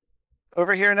fridge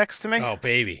over here next to me. Oh,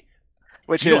 baby.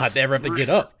 Which you don't ever have to get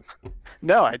up.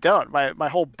 No, I don't. My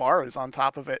whole bar is on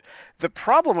top of it. The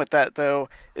problem with that, though,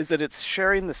 is that it's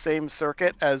sharing the same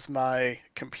circuit as my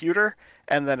computer,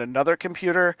 and then another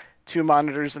computer, 2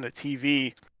 monitors, and a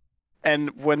TV. And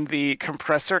when the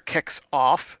compressor kicks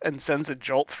off and sends a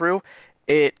jolt through,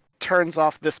 it turns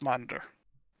off this monitor.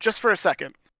 Just for a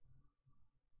second.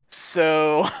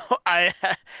 So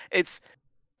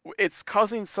it's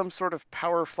causing some sort of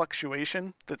power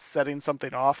fluctuation that's setting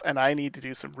something off, and I need to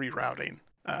do some rerouting.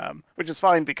 Which is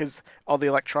fine because all the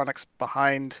electronics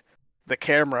behind the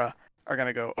camera are going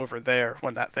to go over there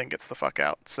when that thing gets the fuck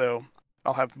out. So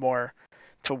I'll have more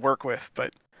to work with.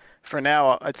 But for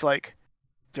now, it's like,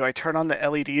 do I turn on the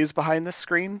LEDs behind the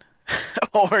screen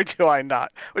or do I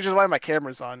not? Which is why my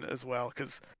camera's on as well,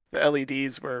 because the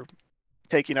LEDs were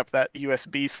taking up that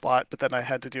USB slot, but then I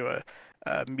had to do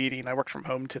a meeting. I worked from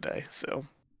home today. So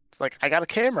it's like, I got a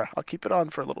camera. I'll keep it on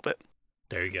for a little bit.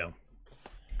 There you go.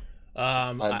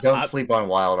 Don't sleep on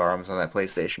Wild Arms on that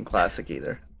PlayStation Classic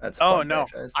either. That's a fun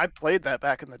franchise. I played that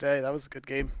back in the day. That was a good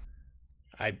game.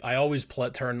 I always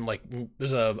turn, like,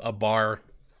 there's a bar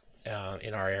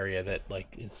in our area that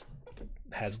like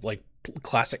has like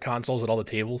classic consoles at all the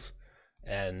tables,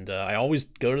 and I always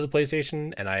go to the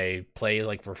PlayStation and I play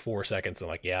like for 4 seconds and I'm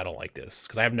like, yeah, I don't like this,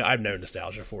 because I have no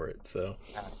nostalgia for it. So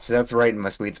that's right in my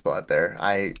sweet spot there.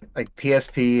 I like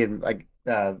PSP, and like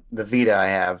the Vita I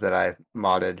have that I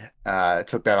modded,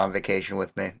 took that on vacation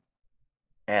with me,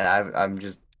 and I'm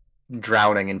just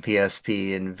drowning in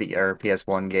PSP and or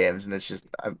PS1 games, and it's just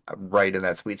I'm right in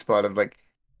that sweet spot of like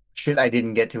shit I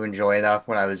didn't get to enjoy enough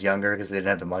when I was younger because they didn't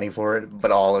have the money for it,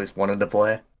 but I always wanted to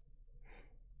play.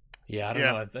 Yeah, I don't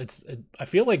know. I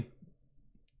feel like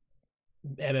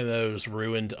MMOs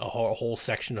ruined a whole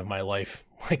section of my life.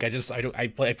 Like I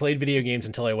played video games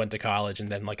until I went to college, and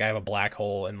then like I have a black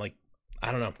hole, and like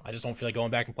I don't know, I just don't feel like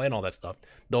going back and playing all that stuff.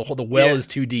 The well is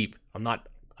too deep. I'm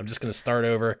just gonna start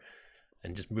over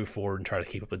and just move forward and try to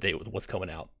keep up to date with what's coming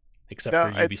out. Except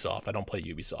for Ubisoft, I don't play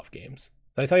Ubisoft games.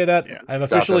 Did I tell you that? Yeah. I'm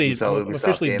officially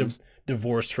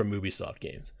divorced from Ubisoft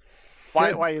games.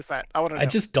 Why is that? I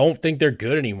just don't think they're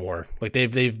good anymore. Like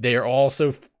they're all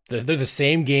so. They're the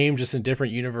same game, just in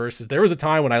different universes. There was a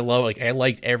time when I liked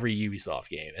every Ubisoft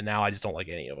game, and now I just don't like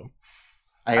any of them.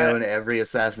 I own every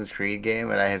Assassin's Creed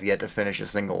game, and I have yet to finish a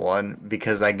single one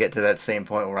because I get to that same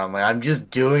point where I'm like, I'm just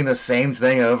doing the same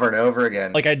thing over and over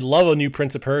again. Like, I'd love a new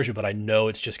Prince of Persia, but I know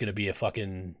it's just going to be a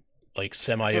fucking like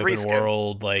semi-open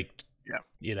world, like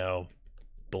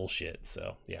bullshit.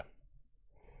 So yeah.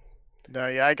 No,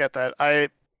 yeah, I get that. I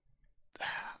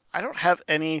don't have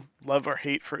any love or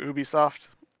hate for Ubisoft.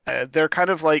 They're kind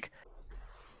of like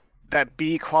that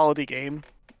B quality game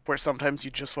where sometimes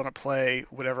you just want to play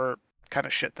whatever kind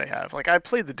of shit they have. Like I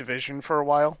played The Division for a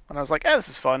while and I was like, this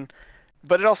is fun.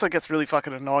 But it also gets really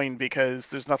fucking annoying because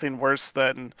there's nothing worse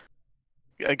than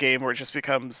a game where it just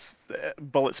becomes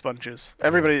bullet sponges.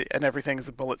 Everybody and everything is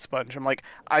a bullet sponge. I'm like,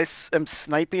 I am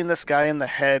sniping this guy in the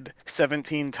head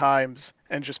 17 times,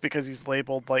 and just because he's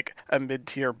labeled like a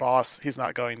mid-tier boss, he's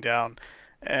not going down.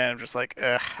 And I'm just like,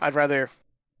 I'd rather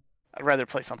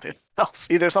play something else.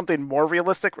 Either something more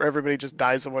realistic where everybody just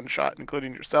dies in one shot,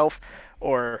 including yourself,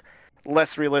 or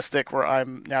less realistic where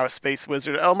I'm now a space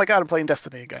wizard. Oh my god, I'm playing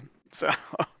Destiny again. So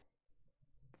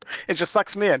it just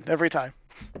sucks me in every time.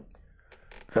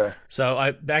 Okay.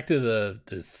 So back to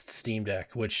the Steam Deck,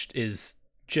 which is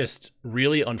just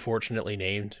really unfortunately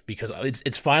named because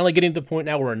it's finally getting to the point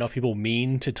now where enough people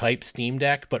mean to type Steam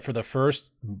Deck, but for the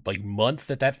first like month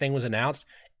that thing was announced,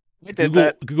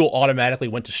 Google automatically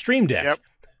went to Stream Deck. Yep.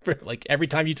 For, like every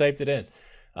time you typed it in.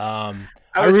 I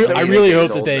really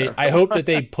hope that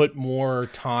they put more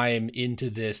time into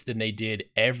this than they did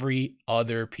every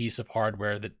other piece of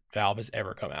hardware that Valve has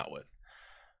ever come out with.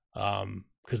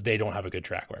 Because they don't have a good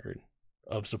track record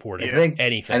of supporting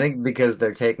anything. I think because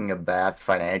they're taking a bath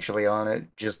financially on it,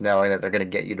 just knowing that they're going to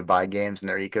get you to buy games in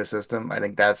their ecosystem, I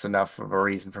think that's enough of a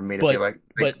reason for me to be like,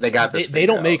 they got this. They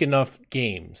don't make enough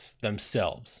games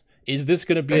themselves. Is this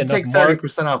going to be enough? Take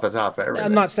 30% off the top of everything.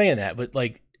 I'm not saying that, but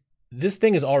like this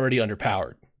thing is already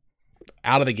underpowered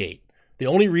out of the gate. The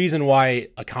only reason why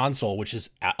a console, which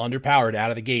is underpowered out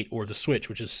of the gate, or the Switch,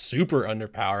 which is super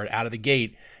underpowered out of the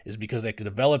gate, is because like the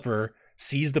developer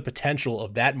sees the potential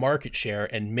of that market share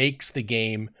and makes the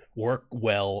game work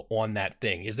well on that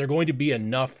thing. Is there going to be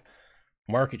enough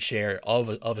market share of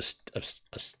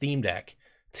a Steam Deck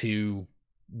to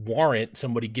warrant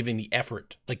somebody giving the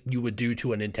effort like you would do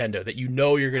to a Nintendo that you're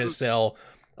going to sell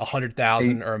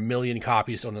 100,000 or 1 million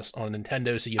copies on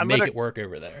Nintendo, so you make it work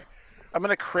over there? I'm going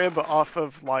to crib off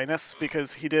of Linus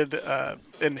because he did,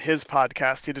 in his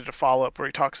podcast, he did a follow-up where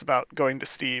he talks about going to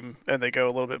Steam, and they go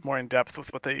a little bit more in depth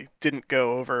with what they didn't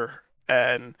go over.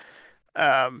 And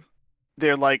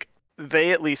they're like,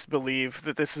 they at least believe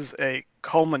that this is a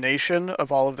culmination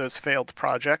of all of those failed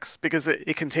projects because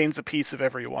it contains a piece of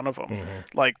every one of them.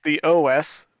 Mm-hmm. Like the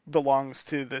OS belongs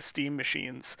to the Steam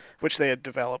machines, which they had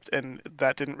developed, and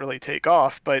that didn't really take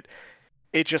off, but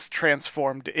it just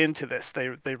transformed into this. They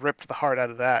ripped the heart out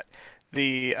of that.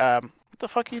 The what the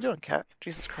fuck are you doing, Cat?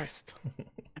 Jesus Christ.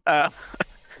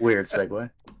 Weird segue.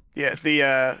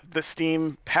 Yeah, the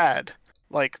Steam pad,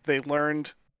 like they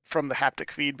learned from the haptic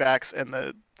feedbacks and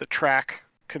the track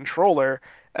controller,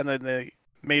 and then they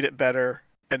made it better,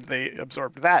 and they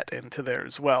absorbed that into there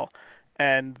as well.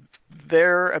 And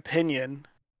their opinion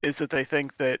is that they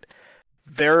think that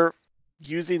they're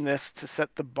using this to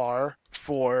set the bar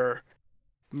for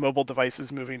mobile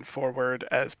devices moving forward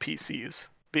as PCs,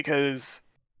 because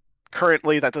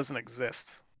currently that doesn't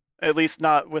exist, at least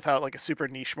not without like a super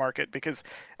niche market, because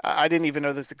I didn't even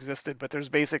know this existed, but there's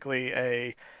basically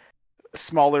a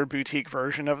smaller boutique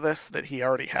version of this that he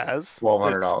already has.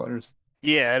 $1,200.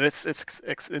 Yeah, and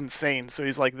it's insane. So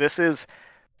he's like, this is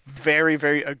very,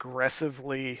 very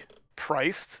aggressively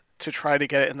priced to try to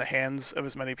get it in the hands of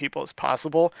as many people as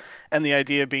possible. And the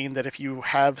idea being that if you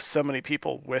have so many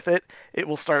people with it, it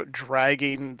will start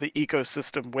dragging the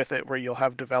ecosystem with it, where you'll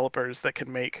have developers that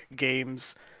can make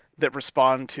games that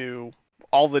respond to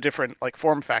all the different like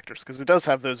form factors, because it does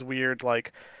have those weird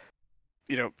like,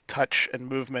 touch and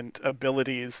movement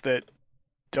abilities that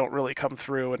don't really come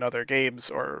through in other games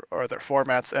or other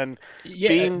formats. And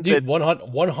yeah, dude,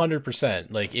 100%.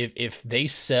 Like if they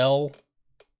sell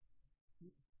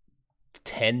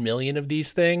 10 million of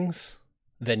these things,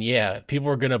 then yeah, people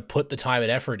are gonna put the time and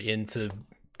effort into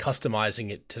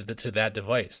customizing it to that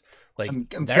device. Like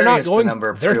I'm they're not curious going. the number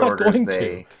of They're not pre-orders going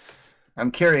they. to. I'm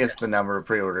curious the number of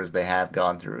pre-orders they have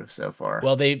gone through so far.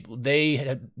 Well,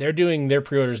 they're doing their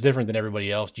pre-orders different than everybody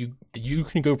else. You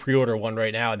can go pre-order one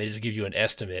right now, and they just give you an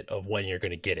estimate of when you're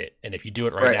going to get it. And if you do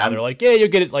it right now, they're like, yeah, you'll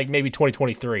get it like maybe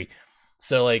 2023.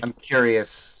 So like, I'm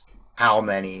curious how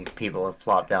many people have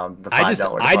plopped down the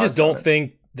 $5. I just don't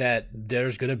think that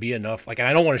there's going to be enough. Like, and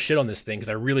I don't want to shit on this thing because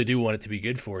I really do want it to be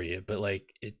good for you. But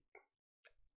like,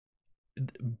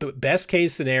 best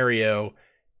case scenario,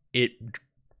 it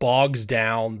bogs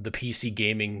down the PC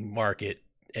gaming market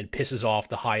and pisses off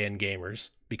the high-end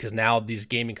gamers, because now these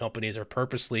gaming companies are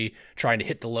purposely trying to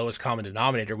hit the lowest common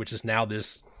denominator, which is now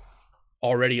this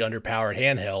already underpowered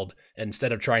handheld, and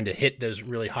instead of trying to hit those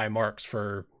really high marks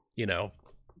for, you know,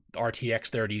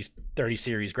 RTX 30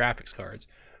 series graphics cards.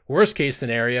 Worst case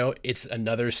scenario, it's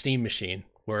another Steam machine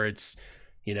where it's,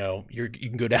 you know, you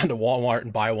can go down to Walmart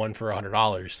and buy one for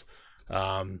 $100.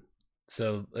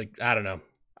 So like, I don't know.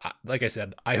 Like I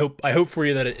said, I hope for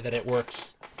you that it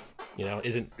works. You know,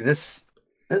 isn't this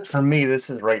for me? This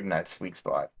is right in that sweet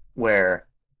spot where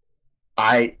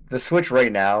the Switch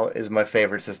right now is my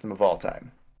favorite system of all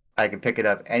time. I can pick it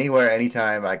up anywhere,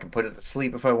 anytime. I can put it to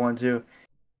sleep if I want to.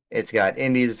 It's got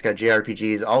indies, it's got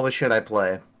JRPGs, all the shit I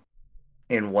play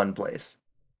in one place.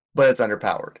 But it's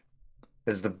underpowered.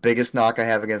 It's the biggest knock I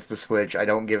have against the Switch. I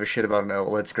don't give a shit about an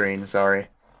OLED screen. Sorry.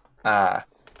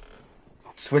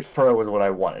 Switch Pro was what I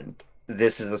wanted.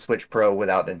 This is the Switch Pro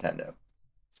without Nintendo.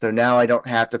 So now I don't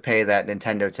have to pay that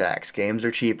Nintendo tax. Games are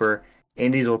cheaper.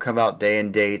 Indies will come out day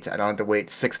and date. I don't have to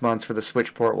wait 6 months for the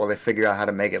Switch port while they figure out how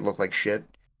to make it look like shit.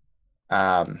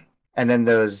 And then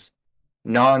those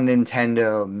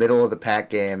non-Nintendo middle-of-the-pack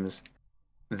games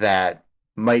that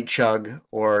might chug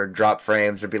or drop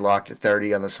frames or be locked at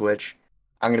 30 on the Switch,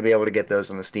 I'm going to be able to get those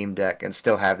on the Steam Deck and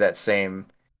still have that same...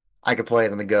 I could play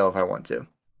it on the go if I want to.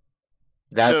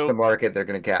 That's the market they're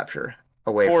going to capture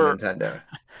away from Nintendo.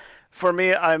 For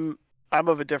me, I'm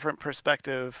of a different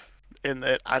perspective in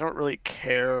that I don't really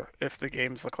care if the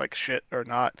games look like shit or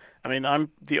not. I mean,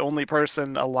 I'm the only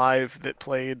person alive that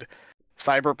played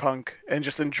Cyberpunk and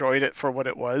just enjoyed it for what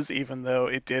it was, even though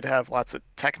it did have lots of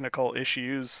technical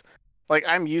issues. Like,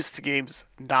 I'm used to games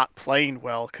not playing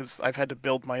well because I've had to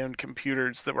build my own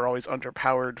computers that were always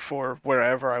underpowered for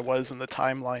wherever I was in the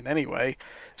timeline anyway.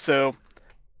 So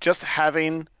just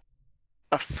having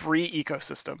a free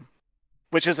ecosystem,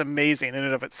 which is amazing in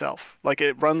and of itself. Like,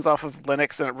 it runs off of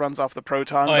Linux and it runs off the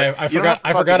Proton. Oh, yeah,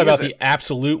 I forgot about the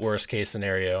absolute worst case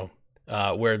scenario,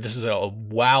 where this is a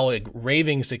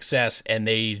raving success and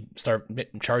they start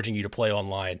charging you to play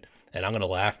online. And I'm going to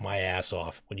laugh my ass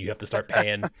off when you have to start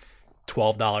paying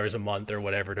 $12 a month or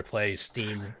whatever to play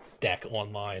Steam Deck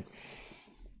online.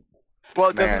 Well,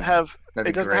 it doesn't have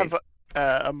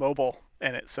a mobile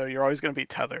in it, so you're always going to be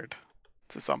tethered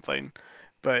to something.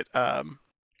 But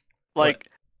like,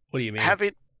 what do you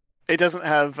mean? It doesn't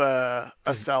have a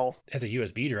cell. It has a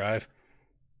USB drive.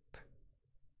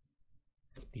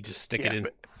 You just stick it in.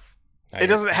 It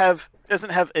doesn't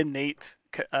have innate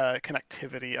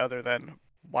connectivity other than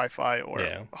Wi-Fi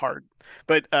or hard.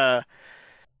 But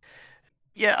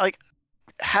like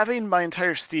having my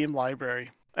entire Steam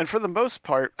library. And for the most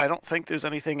part, I don't think there's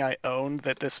anything I own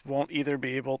that this won't either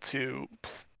be able to...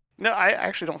 No, I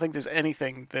actually don't think there's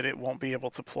anything that it won't be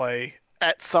able to play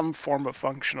at some form of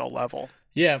functional level.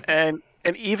 Yeah. And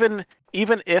even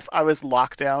if I was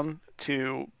locked down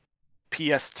to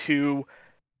PS2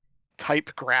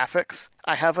 type graphics,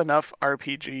 I have enough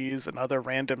RPGs and other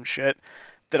random shit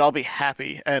that I'll be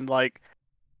happy. And like,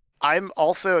 I'm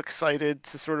also excited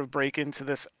to sort of break into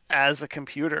this as a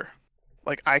computer.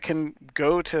 Like, I can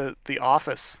go to the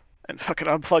office and fucking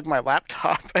unplug my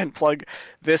laptop and plug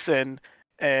this in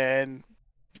and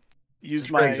use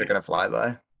Lunch breaks are gonna fly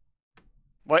by.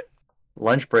 What?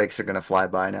 Lunch breaks are gonna fly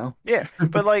by now. Yeah,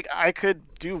 but like, I could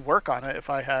do work on it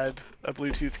if I had a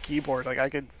Bluetooth keyboard. Like,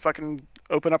 I could fucking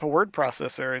open up a word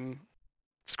processor and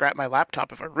scrap my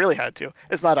laptop if I really had to.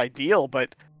 It's not ideal,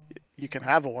 but you can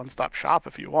have a one-stop shop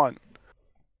if you want.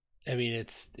 I mean,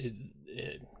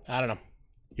 I don't know.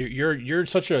 You're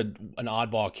such an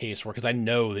oddball case because I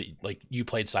know that like you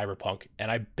played Cyberpunk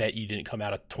and I bet you didn't come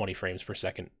out at 20 frames per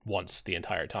second once the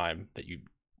entire time that you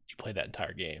played that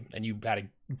entire game, and you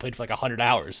played for like 100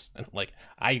 hours, and like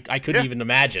I couldn't even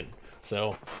imagine.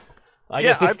 So I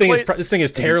guess this thing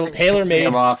is tailor made.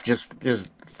 I'm off just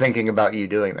thinking about you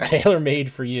doing that. Tailor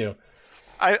made for you.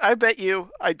 I bet you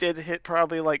I did hit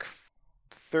probably like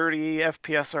 30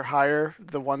 FPS or higher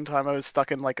the one time I was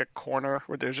stuck in like a corner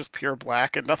where there's just pure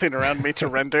black and nothing around me to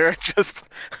render. Just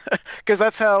because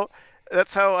that's how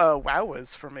That's how WoW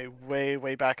was for me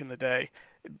way back in the day.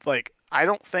 Like, I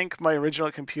don't think my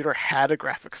original computer had a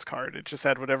graphics card. It just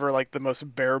had whatever like the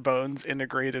most bare bones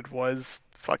integrated was,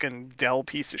 fucking Dell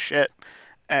piece of shit.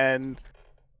 And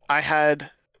I had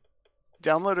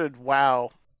downloaded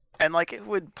WoW, and like it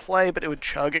would play, but it would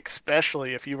chug,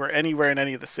 especially if you were anywhere in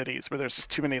any of the cities where there's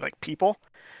just too many like people.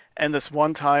 And this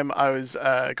one time I was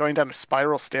going down a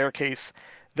spiral staircase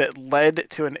that led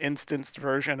to an instanced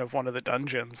version of one of the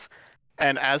dungeons.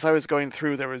 And as I was going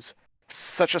through, there was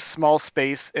such a small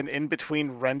space and in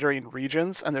between rendering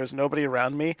regions, and there was nobody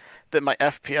around me, that my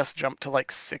FPS jumped to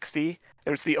like 60. It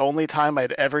was the only time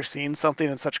I'd ever seen something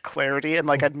in such clarity, and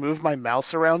like I'd move my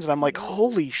mouse around, and I'm like,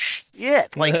 holy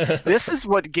shit! Like this is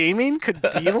what gaming could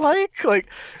be like. Like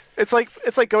it's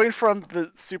like going from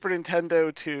the Super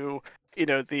Nintendo to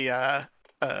the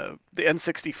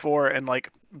N64 and like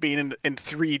being in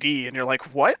 3D, and you're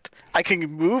like, what? I can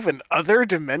move in other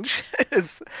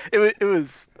dimensions. It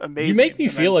was amazing. You make me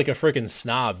feel like a freaking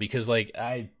snob because like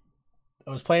I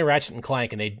was playing Ratchet and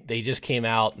Clank, and they just came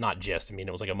out, not just, I mean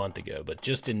it was like a month ago, but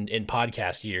just in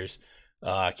podcast years,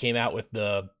 came out with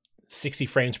the 60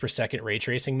 frames per second ray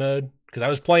tracing mode, because I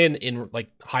was playing in like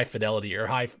high fidelity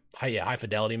high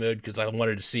fidelity mode because I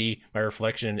wanted to see my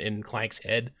reflection in Clank's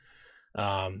head.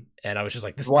 And I was just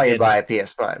like, this is why you buy a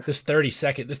PS5. This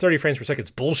 30 frames per second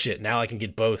is bullshit. Now I can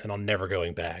get both and I'm never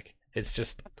going back. It's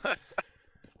just all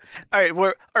right,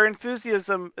 our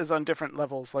enthusiasm is on different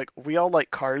levels. Like, we all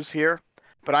like cars here,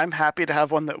 but I'm happy to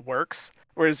have one that works.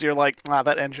 Whereas you're like,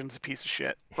 that engine's a piece of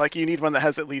shit. Like, you need one that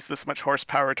has at least this much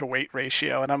horsepower to weight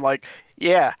ratio. And I'm like,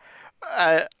 yeah,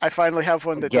 I finally have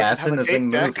one that doesn't have a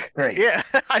tape deck. Great. Yeah,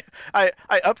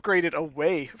 I upgraded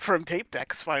away from tape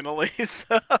decks finally.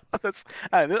 So that's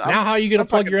now how are you gonna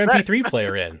plug your MP3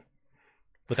 player in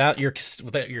without your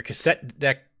cassette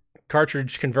deck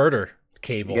cartridge converter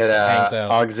cable? You get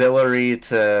auxiliary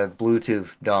to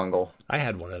Bluetooth dongle. I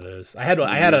had one of those. I had a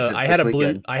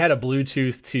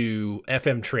Bluetooth to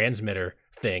FM transmitter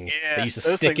thing that used to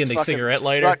stick in the cigarette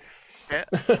lighter. Yeah.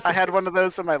 I had one of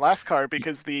those in my last car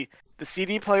because the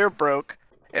CD player broke.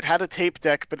 It had a tape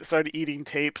deck, but it started eating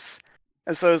tapes,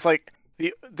 and so it was like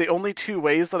the only two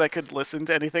ways that I could listen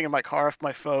to anything in my car off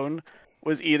my phone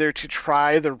was either to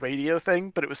try the radio thing,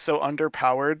 but it was so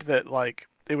underpowered that like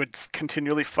it would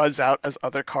continually fuzz out as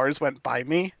other cars went by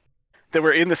me that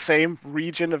were in the same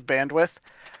region of bandwidth,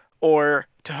 or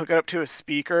to hook it up to a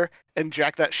speaker and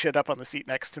jack that shit up on the seat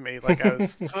next to me, like I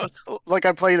was like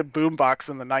I played a boombox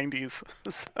in the 90s.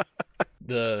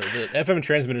 The FM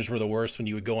transmitters were the worst when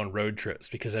you would go on road trips,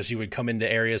 because as you would come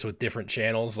into areas with different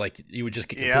channels, like you would just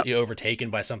get completely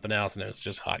overtaken by something else, and it was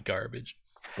just hot garbage.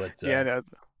 But no,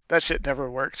 that shit never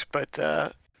worked. But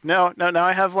now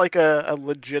I have like a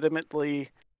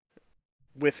legitimately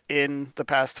within the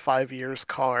past 5 years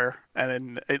car,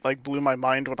 and it like blew my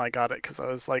mind when I got it, because I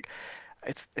was like,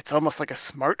 it's almost like a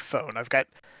smartphone.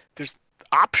 There's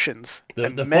options.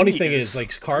 The funny thing is,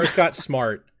 like, cars got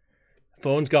smart,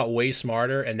 phones got way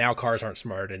smarter, and now cars aren't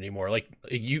smart anymore. Like,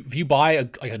 if you buy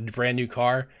a brand new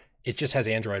car, it just has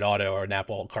Android Auto or an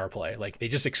Apple CarPlay. Like, they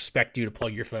just expect you to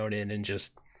plug your phone in and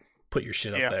just put your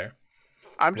shit up there.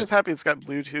 I'm just happy it's got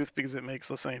Bluetooth, because it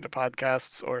makes listening to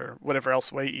podcasts or whatever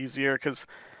else way easier, because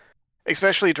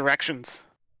especially directions.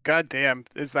 God damn,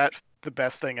 is that the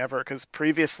best thing ever? Because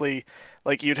previously,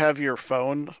 like, you'd have your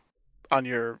phone on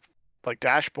your like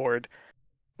dashboard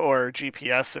or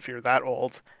GPS if you're that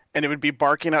old, and it would be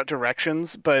barking out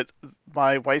directions, but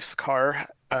my wife's car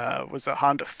was a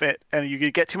Honda Fit, and you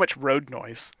could get too much road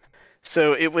noise.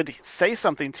 So it would say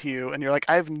something to you, and you're like,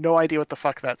 I have no idea what the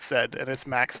fuck that said, and it's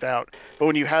maxed out. But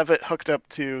when you have it hooked up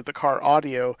to the car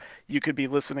audio, you could be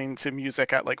listening to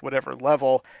music at like whatever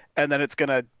level, and then it's going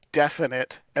to deafen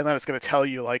it, and then it's going to tell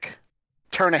you, like,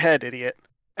 turn ahead, idiot,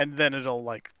 and then it'll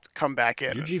like come back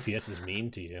in. Your GPS is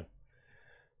mean to you.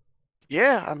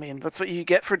 Yeah, I mean, that's what you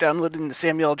get for downloading the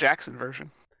Samuel L. Jackson version.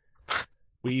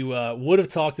 We would have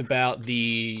talked about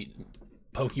the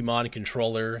Pokemon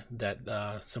controller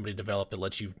that somebody developed that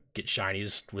lets you get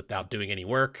shinies without doing any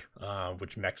work,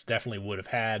 which Mex definitely would have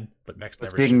had, but Mex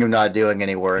never. Speaking of not doing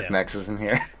any work, Mex isn't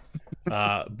here.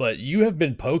 But you have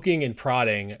been poking and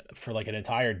prodding for like an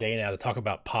entire day now to talk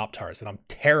about Pop-Tarts, and I'm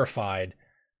terrified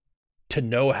to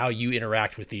know how you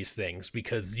interact with these things,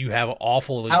 because you have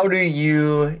awful... How do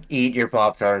you eat your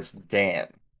Pop-Tarts, Dan?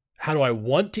 How do I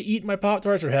want to eat my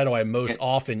Pop-Tarts, or how do I most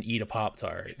often eat a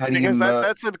Pop-Tart? Because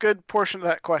that's a good portion of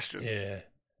that question. Yeah.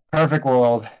 Perfect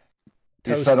world.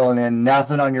 You're settling in,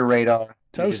 nothing on your radar.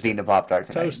 You're just eating a Pop-Tart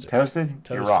tonight. Toasted. Toasted?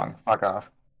 You're wrong. Fuck off.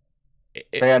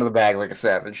 Stay out of the bag like a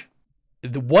savage.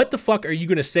 What the fuck are you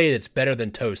going to say that's better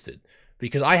than toasted?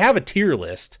 because I have a tier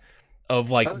list of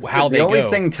like how they go. The only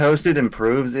go. thing toasted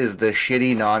improves is the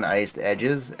shitty non-iced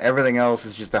edges. Everything else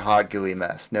is just a hot gooey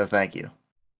mess. No, thank you.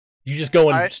 You just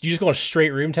going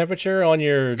straight room temperature on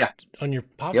your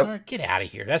Pop-Tart? Yep. Get out of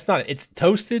here. That's not it. It's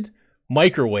toasted,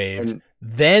 microwaved,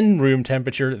 then room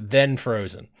temperature, then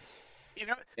frozen. You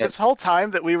know, this whole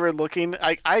time that we were looking,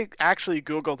 I actually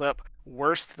Googled up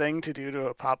worst thing to do to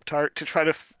a Pop-Tart to try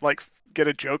to get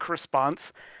a joke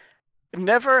response.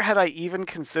 Never had I even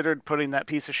considered putting that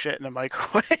piece of shit in a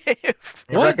microwave.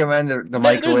 I recommend the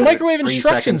microwave. There's microwave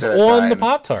instructions on the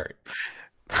Pop-Tart.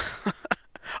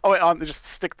 Oh, wait, just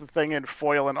stick the thing in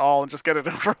foil and all and just get it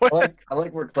over with. I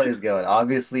like where Clay's going.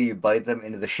 Obviously, you bite them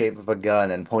into the shape of a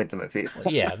gun and point them at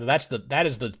people. Yeah, that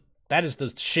is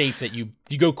the shape that you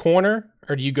go corner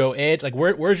or do you go edge? Like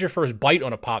where's your first bite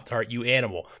on a Pop-Tart, you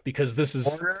animal? Because this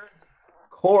is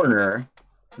corner.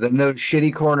 Then those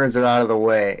shitty corners are out of the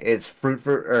way. It's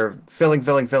filling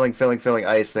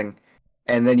icing,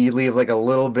 and then you leave like a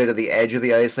little bit of the edge of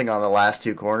the icing on the last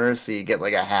two corners, so you get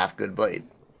like a half good bite.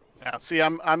 Yeah, see,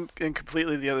 I'm in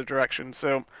completely the other direction.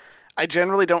 So, I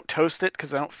generally don't toast it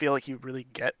because I don't feel like you really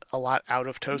get a lot out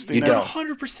of toasting. You don't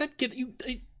 100% get you.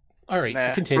 All right,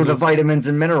 nah. continue. Where the vitamins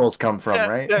and minerals come from,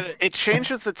 right? It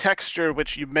changes the texture,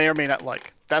 which you may or may not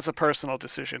like. That's a personal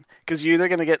decision because you're either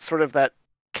going to get sort of that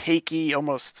cakey,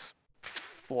 almost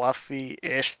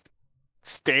fluffy-ish,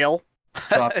 stale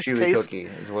soft, chewy cookie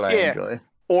is what I enjoy.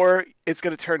 Or it's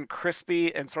going to turn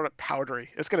crispy and sort of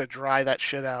powdery. It's going to dry that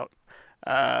shit out.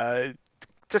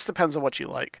 Just depends on what you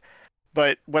like.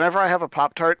 But whenever I have a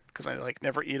Pop-Tart, because I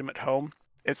never eat them at home,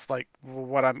 it's like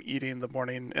what I'm eating in the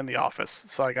morning in the office.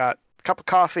 So I got a cup of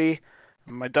coffee,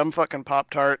 my dumb fucking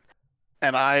Pop-Tart,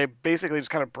 and I basically just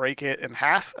kind of break it in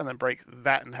half and then break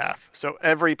that in half. So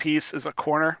every piece is a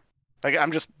corner. Like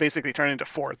I'm just basically turning into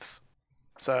fourths.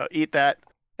 So eat that.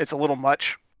 It's a little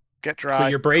much. Get dry. But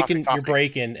you're breaking,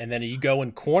 and then you go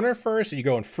in corner first, or you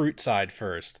go in fruit side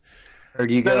first. Or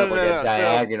do you go a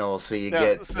diagonal so you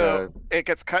get it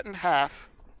gets cut in half,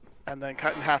 and then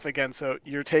cut in half again. So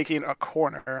you're taking a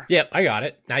corner. Yep, I got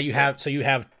it. Now you have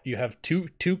you have two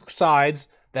sides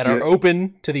that are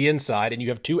open to the inside, and you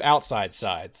have two outside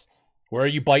sides. Where are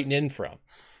you biting in from?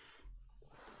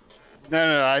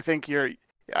 No. I don't think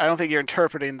you're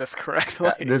interpreting this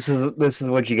correctly. This is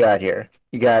what you got here.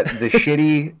 You got the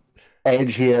shitty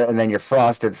edge here, and then your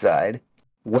frosted side.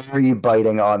 Where are you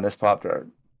biting on this Pop-Tart?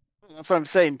 That's what I'm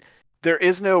saying. There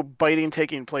is no biting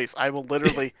taking place. I will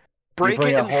literally break it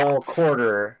in a whole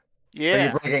quarter.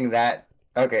 Yeah. You're breaking that.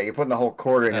 Okay, you're putting the whole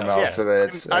quarter in your mouth, so that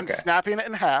it's. I'm snapping it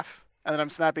in half, and then I'm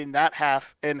snapping that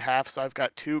half in half. So I've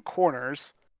got two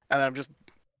corners, and then I'm just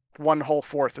one whole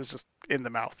fourth is just in the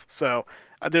mouth. So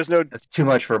there's no. That's too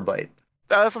much for a bite.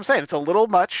 That's what I'm saying. It's a little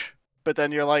much, but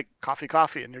then you're like coffee,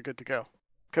 and you're good to go.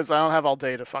 Because I don't have all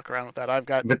day to fuck around with that. I've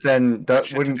got. But then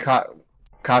that wouldn't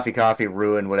coffee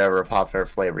ruin whatever Pop-Tart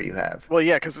flavor you have. Well,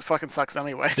 yeah, because it fucking sucks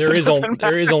anyway. There is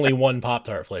only one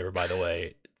Pop-Tart flavor, by the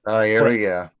way. Oh, here we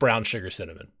go. Brown sugar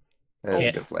cinnamon. That's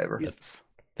a good flavor.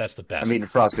 That's the best. I'm eating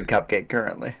frosted cupcake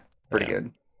currently. Pretty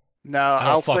good. No,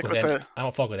 I'll stick with I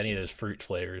don't fuck with any of those fruit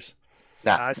flavors.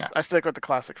 I stick with the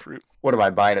classic fruit. What am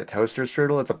I buying a toaster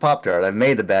strudel? It's a Pop-Tart. I've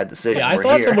made the bad decision. Yeah, I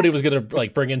thought somebody was gonna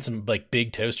bring in some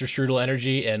big toaster strudel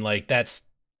energy, and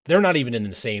they're not even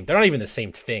the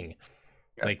same thing.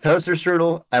 Like toaster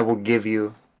strudel, I will give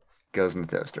you, goes in the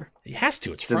toaster. It has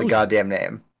to. It's frozen. To the goddamn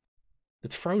name.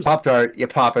 It's frozen. Pop-Tart, you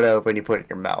pop it open, you put it in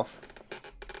your mouth.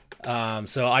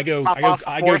 So I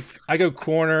go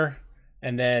corner,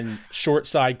 and then short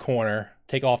side corner.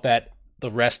 Take off the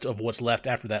rest of what's left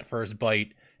after that first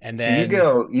bite, and then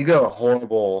you go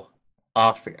horrible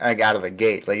out of the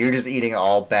gate. Like you're just eating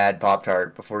all bad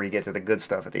Pop-Tart before you get to the good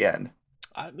stuff at the end.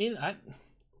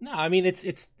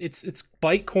 It's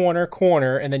bite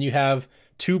corner, and then you have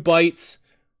 2 bites.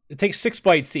 It takes 6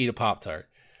 bites to eat a Pop-Tart.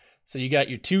 So you got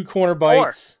your 2 corner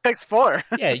bites. 4. It takes 4.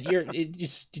 Yeah,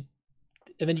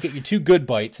 and then you get your 2 good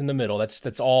bites in the middle.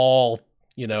 That's all,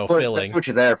 filling. That's what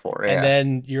you're there for. Yeah. And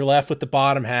then you're left with the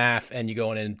bottom half, and you're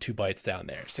going in 2 bites down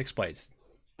there. 6 bites.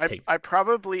 I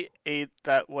probably ate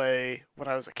that way when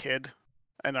I was a kid.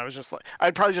 And I was just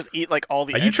I'd probably just eat all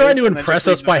the. Are you trying to impress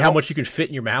us by how much you can fit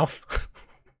in your mouth?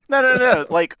 No.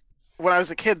 When I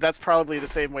was a kid, that's probably the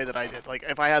same way that I did.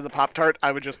 If I had the Pop-Tart,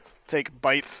 I would just take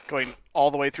bites going all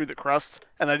the way through the crust,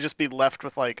 and I'd just be left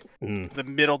with the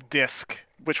middle disc,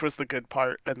 which was the good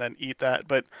part, and then eat that.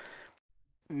 But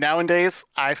nowadays,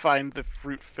 I find the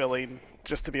fruit filling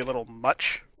just to be a little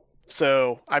much.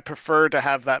 So I prefer to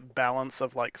have that balance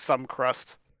of some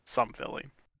crust, some filling.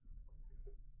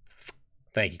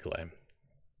 Thank you, Clay.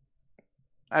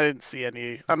 I didn't see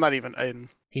any. I'm not even in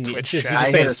Twitch He's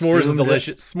chat. just saying s'mores is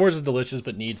delicious. S'mores is delicious,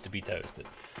 but needs to be toasted.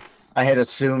 I had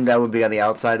assumed I would be on the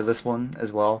outside of this one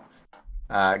as well,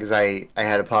 because I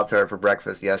had a Pop-Tart for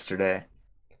breakfast yesterday,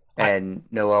 and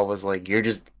Noelle was like, "You're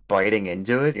just biting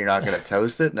into it. You're not gonna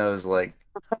toast it." And I was like,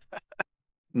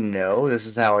 "No, this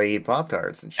is how I eat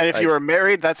Pop-Tarts." And if you were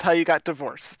married, that's how you got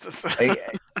divorced.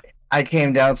 I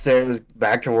came downstairs,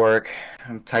 back to work.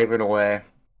 I'm typing away.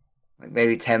 Like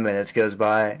maybe 10 minutes goes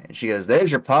by, and she goes,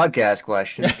 "There's your podcast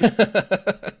question."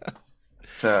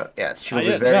 So yes, she'll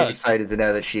be very excited to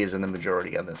know that she is in the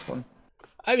majority on this one.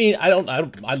 I mean,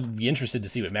 I'd be interested to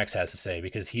see what Mex has to say,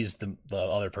 because he's the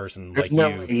other person. There's like no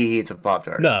you. way he eats a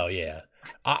Pop-Tart. No, yeah.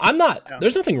 I'm not. No.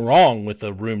 There's nothing wrong with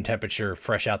the room temperature,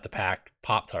 fresh out the pack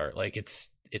Pop-Tart. Like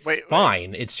it's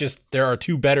fine. It's just there are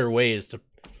two better ways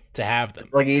to have them.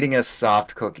 It's like eating a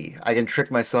soft cookie. I can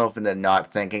trick myself into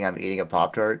not thinking I'm eating a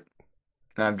Pop-Tart,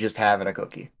 and I'm just having a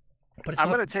cookie. But I'm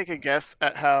going to take a guess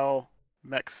at how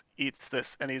Mex eats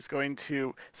this, and he's going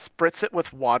to spritz it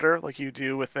with water like you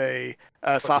do with a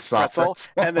soft pretzel,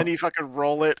 and then you fucking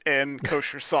roll it in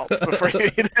kosher salt before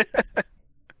you eat it.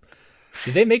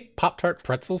 Do they make Pop-Tart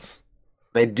pretzels?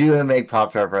 They do make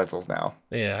Pop-Tart pretzels now.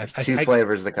 Yeah, there's two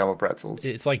flavors that come with pretzels.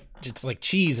 It's like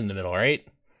cheese in the middle, right?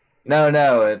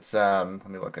 No, it's let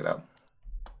me look it up.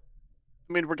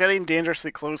 I mean, we're getting dangerously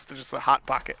close to just a Hot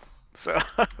Pocket, so.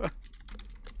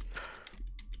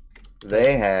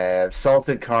 They have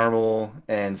salted caramel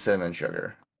and cinnamon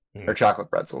sugar, or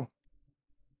chocolate pretzel.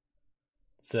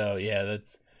 So yeah,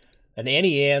 that's an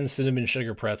Annie Ann cinnamon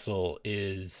sugar pretzel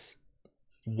is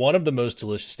one of the most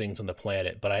delicious things on the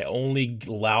planet, but I only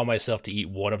allow myself to eat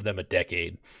one of them a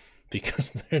decade because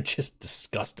they're just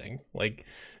disgusting. Like,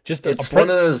 just it's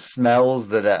one of those smells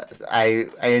that I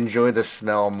enjoy the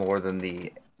smell more than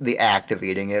the act of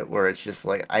eating it, where it's just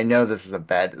like, I know this is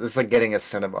it's like getting a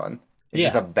Cinnabon. It's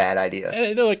just a bad idea.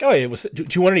 And they're like, "Oh, do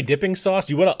you want any dipping sauce?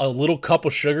 Do you want a little cup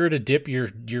of sugar to dip your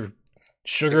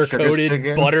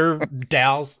sugar-coated butter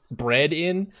doused bread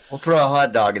in?" We'll throw a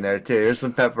hot dog in there too. Here's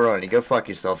some pepperoni. Go fuck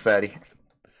yourself, fatty.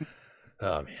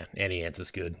 Oh man, Annie Ann's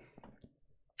is good.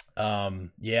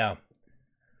 Yeah.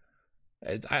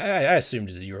 I assumed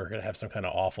that you were gonna have some kind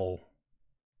of awful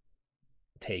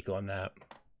take on that.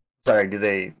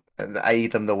 Sorry, I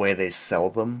eat them the way they sell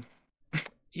them.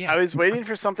 Yeah, I was waiting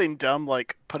for something dumb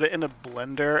like put it in a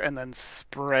blender and then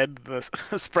spread it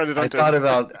onto.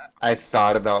 I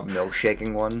thought about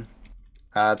milkshaking one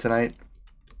tonight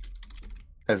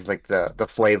as like the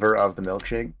flavor of the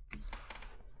milkshake.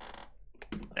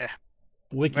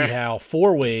 WikiHow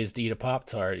 4 ways to eat a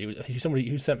Pop-Tart. Somebody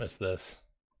who sent us this.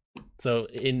 So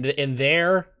in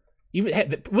there, even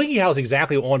WikiHow is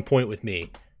exactly on point with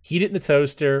me. Heat it in the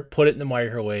toaster, put it in the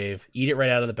microwave, eat it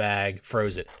right out of the bag,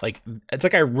 froze it. Like, it's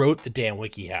like I wrote the damn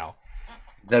WikiHow.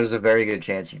 There's a very good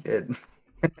chance you did.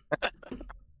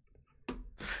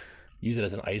 Use it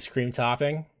as an ice cream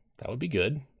topping. That would be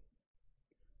good.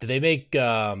 Do they make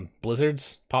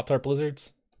blizzards, Pop-Tart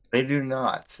blizzards? They do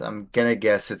not. I'm gonna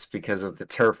guess it's because of the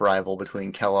turf rival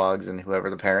between Kellogg's and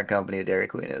whoever the parent company of Dairy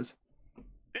Queen is.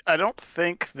 I don't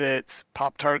think that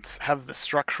Pop-Tarts have the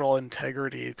structural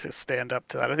integrity to stand up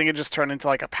to that. I think it just turned into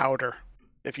like a powder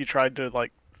if you tried to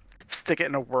like stick it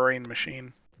in a whirring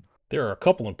machine. There are a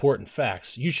couple important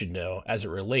facts you should know as it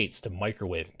relates to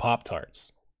microwaving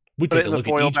Pop-Tarts. We take a look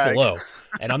at each below.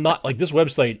 And I'm not like, this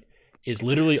website is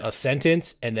literally a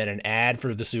sentence and then an ad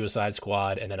for the Suicide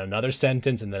Squad and then another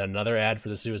sentence and then another ad for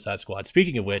the Suicide Squad.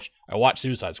 Speaking of which, I watched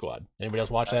Suicide Squad. Anybody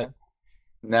else watch that?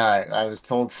 No, I was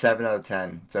told 7 out of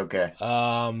 10. It's okay.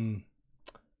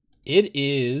 It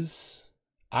is.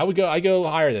 I go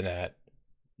higher than that.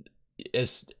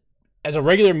 As a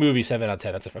regular movie, 7 out of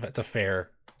 10. That's a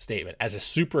fair statement. As a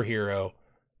superhero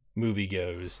movie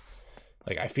goes,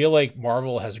 like, I feel like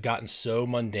Marvel has gotten so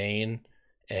mundane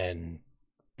and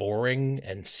boring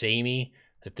and samey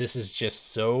that this is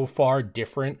just so far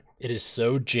different. It is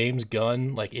so James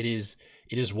Gunn. Like, it is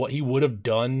what he would have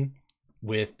done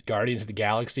with Guardians of the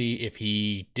Galaxy if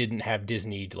he didn't have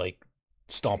Disney like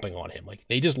stomping on him. Like,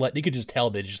 you could just tell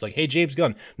they just like, hey, James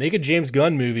Gunn, make a James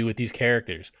Gunn movie with these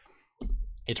characters.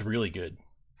 It's really good.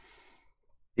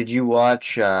 Did you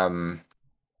watch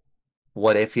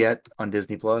What If yet on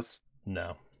Disney Plus?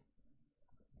 No.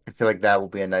 I feel like that will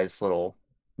be a nice little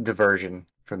diversion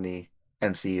from the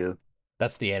MCU.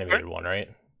 That's the animated one, right?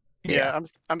 Yeah,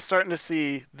 I'm starting to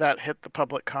see that hit the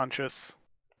public conscious.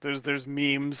 There's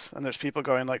memes and there's people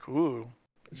going like, "Ooh."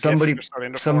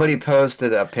 Somebody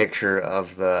posted a picture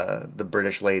of the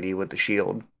British lady with the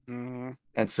shield and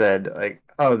said like,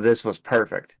 "Oh, this was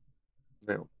perfect."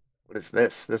 What is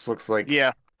this? This looks like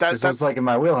This looks like in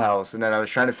my wheelhouse. And then I was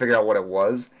trying to figure out what it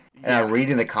was. And I'm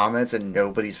reading the comments and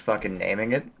nobody's fucking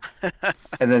naming it.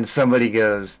 And then somebody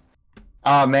goes,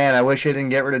 "Oh man, I wish I didn't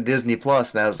get rid of Disney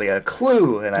Plus." And I was like, a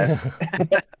clue. And I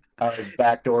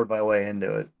backdoored my way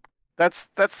into it. That's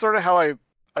sort of how I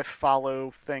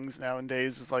follow things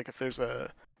nowadays. Is like if there's a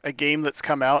game that's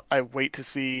come out, I wait to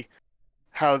see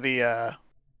how the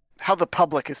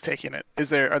public is taking it.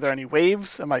 Are there any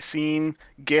waves? Am I seeing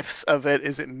gifs of it?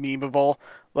 Is it memeable?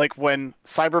 Like when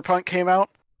Cyberpunk came out,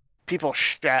 people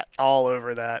shat all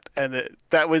over that, and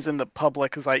that was in the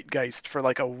public zeitgeist for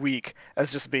like a week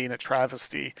as just being a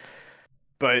travesty.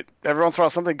 But every once in a while,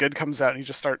 something good comes out, and you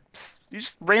just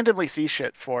randomly see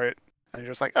shit for it, and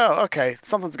you're just like, oh, okay,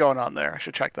 something's going on there. I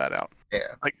should check that out.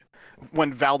 Yeah. Like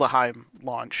when Valdeheim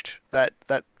launched, that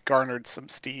garnered some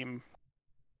steam.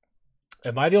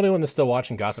 Am I the only one that's still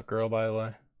watching Gossip Girl, by the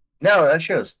way? No, that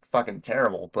show's fucking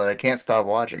terrible, but I can't stop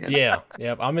watching it. Yeah,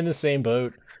 I'm in the same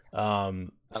boat.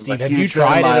 Steve, a have you huge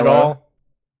tried it fan of at all?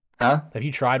 Huh? Have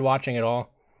you tried watching it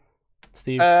all,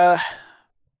 Steve? I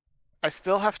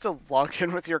still have to log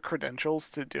in with your credentials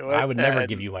to do it. I would never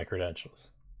give you my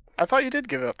credentials. I thought you did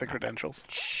give up the credentials.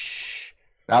 Shh.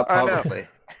 Not publicly.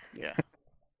 Yeah.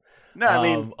 No, I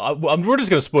mean, we're just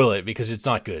gonna spoil it because it's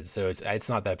not good, so it's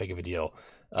not that big of a deal.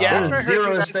 Yeah, There's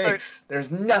zero stakes. There's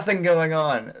nothing going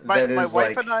on. My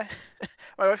wife and I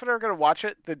were going to watch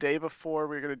it the day before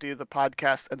we were going to do the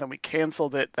podcast, and then we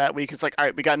canceled it that week. It's like, all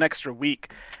right, we got an extra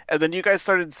week. And then you guys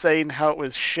started saying how it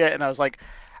was shit, and I was like,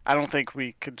 I don't think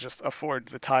we could just afford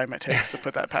the time it takes to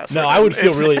put that password No,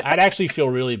 in. I'd actually feel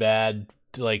really bad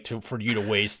for you to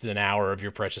waste an hour of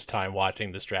your precious time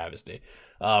watching this travesty.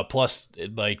 Plus,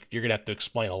 like, you're going to have to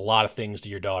explain a lot of things to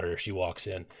your daughter if she walks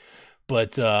in.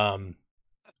 But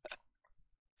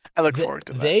I look forward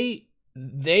to that.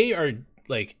 They are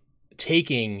like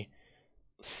taking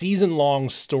season-long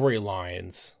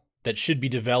storylines that should be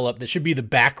developed, that should be the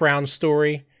background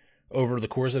story over the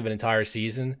course of an entire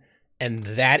season, and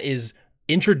that is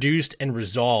introduced and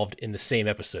resolved in the same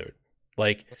episode.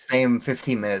 Like the same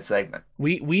 15-minute segment.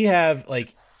 We have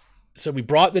so we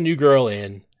brought the new girl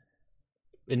in.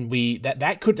 And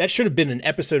that should have been an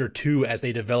episode or two as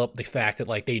they developed the fact that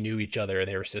like they knew each other and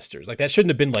they were sisters. Like that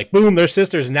shouldn't have been like, boom, they're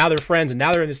sisters and now they're friends and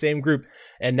now they're in the same group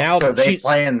and now so they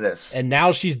planned this and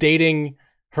now she's dating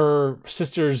her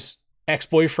sister's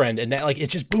ex-boyfriend and that, like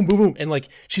it's just boom, boom, boom, and like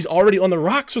she's already on the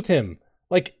rocks with him.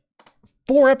 Like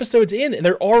 4 episodes in and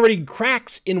they're already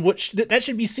cracks in which that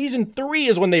should be season 3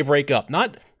 is when they break up,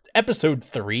 not episode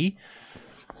 3.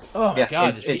 Oh yeah, my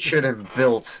god, it should have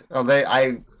built.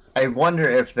 I wonder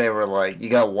if they were like, you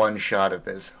got one shot at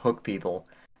this, hook people,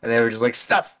 and they were just like,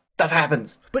 stuff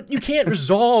happens. But you can't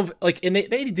resolve, like, and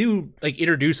they do, like,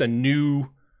 introduce a new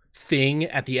thing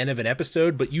at the end of an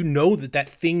episode, but you know that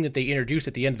thing that they introduced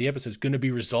at the end of the episode is going to be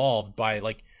resolved by,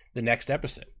 like, the next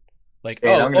episode. Like,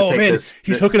 man,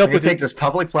 he's hooking up with... take this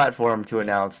public platform to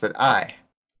announce that I,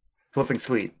 Flipping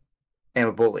Sweet, am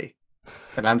a bully,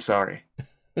 and I'm sorry.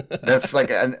 That's like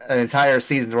an entire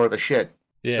season's worth of shit.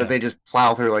 Yeah, that they just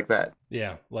plow through like that.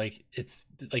 Yeah, like it's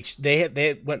like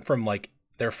they went from like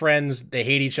they're friends, they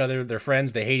hate each other, they're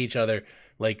friends, they hate each other.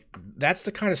 Like that's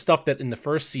the kind of stuff that in the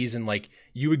first season, like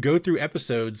you would go through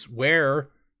episodes where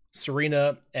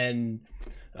Serena and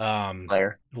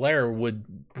Blair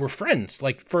were friends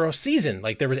like for a season,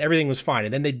 like everything was fine,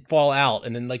 and then they'd fall out,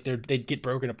 and then like they'd get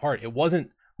broken apart. It wasn't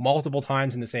multiple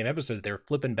times in the same episode that they were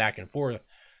flipping back and forth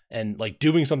and like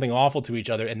doing something awful to each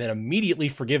other and then immediately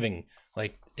forgiving.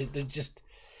 Like it just,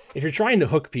 if you're trying to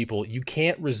hook people, you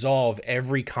can't resolve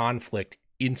every conflict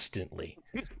instantly.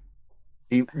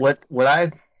 It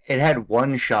had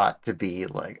one shot to be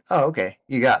like, oh, okay,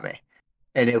 you got me.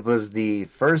 And it was the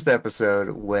first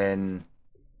episode when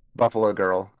Buffalo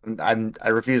Girl, I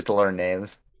refuse to learn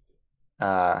names.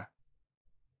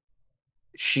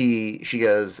 She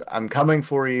goes, I'm coming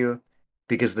for you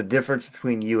because the difference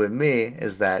between you and me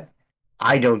is that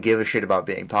I don't give a shit about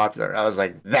being popular. I was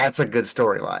like, that's a good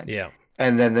storyline. Yeah.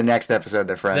 And then the next episode,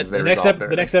 they're friends. The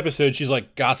next episode, she's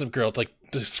like Gossip Girl. It's like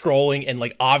scrolling and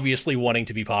like obviously wanting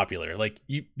to be popular. Like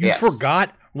you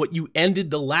forgot what you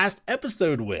ended the last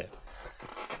episode with.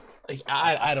 Like,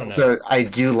 I don't know. So I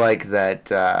do like that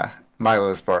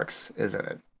Milo Sparks is in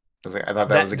it. I thought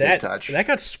that was a good touch. That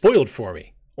got spoiled for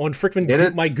me on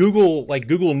freaking my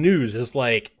Google News is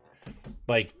like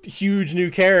huge new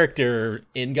character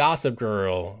in Gossip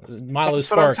Girl, Milo Sparks.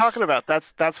 That's what I'm talking about.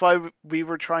 That's why we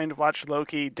were trying to watch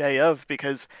Loki day of,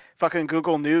 because fucking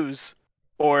Google News,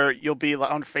 or you'll be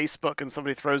on Facebook and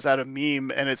somebody throws out a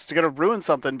meme and it's gonna ruin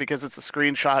something because it's a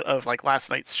screenshot of like last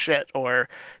night's shit, or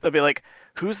they'll be like,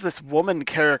 who's this woman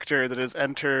character that has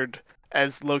entered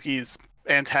as Loki's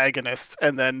antagonist,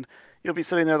 and then you'll be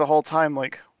sitting there the whole time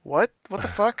like, what? What the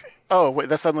fuck? Oh, wait,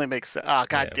 that suddenly makes sense. Ah,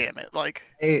 god Yeah. damn it! Like,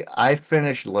 Hey, I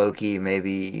finished Loki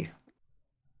maybe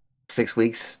 6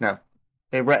 weeks. No,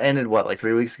 it ended what, like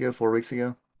 3 weeks ago, 4 weeks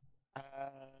ago. uh,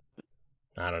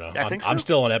 I don't know. I think I'm so.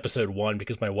 still on episode 1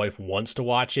 because my wife wants to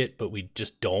watch it, but we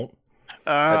just don't.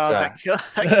 That's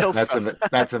That kills that's stuff.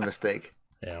 that's a mistake.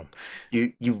 Yeah.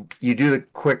 You do the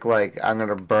quick, like, I'm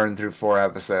gonna burn through 4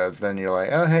 episodes, then you're like,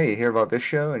 oh hey, you hear about this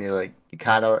show, and you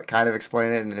kind of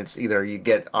explain it, and it's either you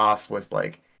get off with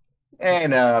like,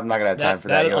 no, I'm not gonna have time for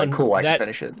that. And you're like, cool, I can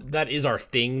finish it. That is our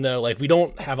thing though. Like we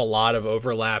don't have a lot of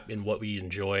overlap in what we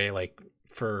enjoy, like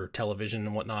for television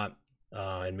and whatnot,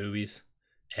 and movies,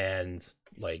 and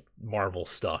like Marvel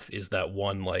stuff is that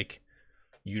one like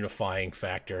unifying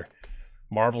factor.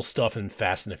 Marvel stuff and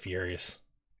Fast and the Furious.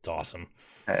 It's awesome.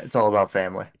 It's all about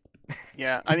family.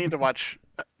 Yeah, I need to watch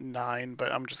 9,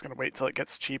 but I'm just gonna wait till it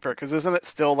gets cheaper because isn't it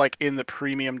still like in the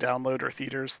premium download or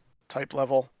theaters type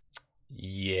level?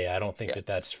 Yeah, I don't think Yes.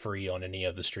 that's free on any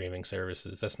of the streaming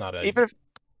services. That's not a Even if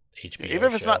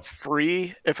HBO it's show. not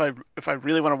free, if I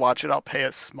really want to watch it, I'll pay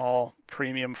a small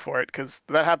premium for it because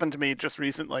that happened to me just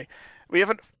recently. We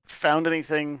haven't found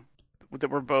anything that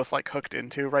we're both like hooked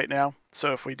into right now.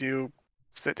 So if we do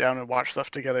sit down and watch stuff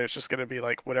together, it's just gonna be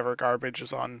like whatever garbage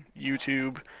is on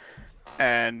YouTube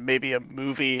and maybe a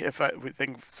movie if we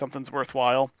think something's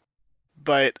worthwhile.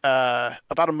 But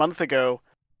about a month ago,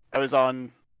 I was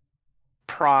on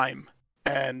Prime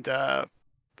and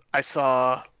I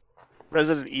saw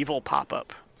Resident Evil pop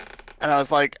up, and I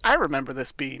was like, I remember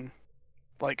this being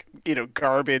like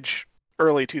garbage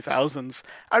early 2000s.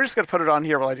 I'm just gonna put it on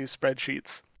here while I do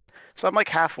spreadsheets. So I'm like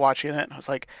half watching it, and I was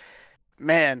like,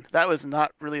 man, that was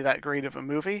not really that great of a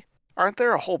movie. Aren't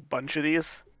there a whole bunch of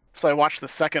these? So I watched the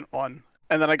second one,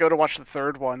 and then I go to watch the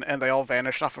third one, and they all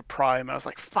vanished off of Prime. And I was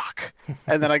like, fuck.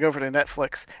 And then I go over to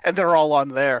Netflix, and they're all on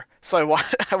there. So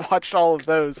I watched all of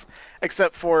those,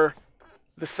 except for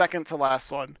the second to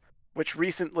last one, which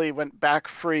recently went back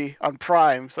free on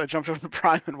Prime. So I jumped over to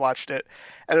Prime and watched it.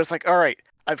 And it was like, all right,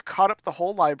 I've caught up the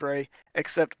whole library,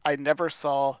 except I never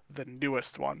saw the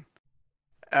newest one,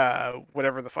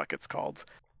 whatever the fuck it's called.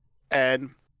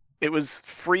 And it was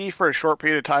free for a short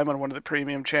period of time on one of the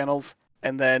premium channels,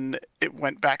 and then it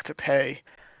went back to pay.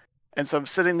 And so I'm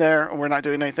sitting there, and we're not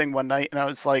doing anything one night, and I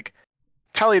was like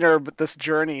telling her this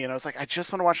journey, and I was like, I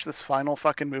just want to watch this final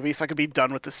fucking movie so I can be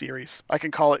done with the series. I can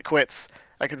call it quits.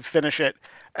 I can finish it.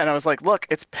 And I was like, look,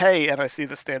 it's pay, and I see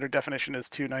the standard definition is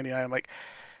 $2.99. I'm like,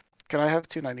 can I have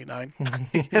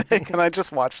 $2.99? Can I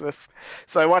just watch this?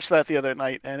 So I watched that the other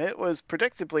night, and it was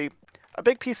predictably a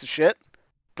big piece of shit.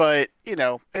 But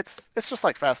it's just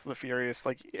like Fast and the Furious.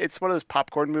 Like it's one of those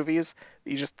popcorn movies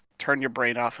that you just turn your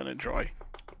brain off and enjoy.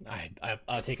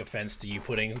 I take offense to you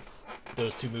putting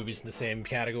those two movies in the same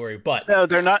category, but No,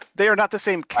 they're not. They are not the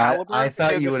same caliber. I They're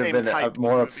thought you the would have same been type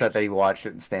more of upset movie. that you watched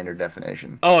it in standard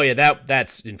definition. oh yeah,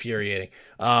 that's infuriating.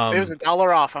 It was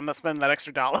 $1 off. I'm not spending that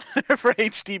extra dollar for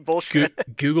HD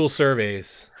bullshit. Google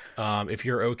surveys. If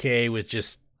you're okay with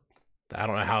just, I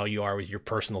don't know how you are with your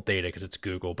personal data because it's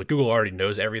Google, but Google already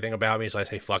knows everything about me, so I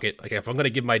say fuck it. Like if I'm gonna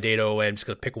give my data away, I'm just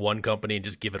gonna pick one company and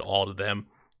just give it all to them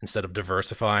instead of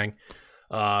diversifying.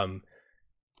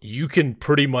 You can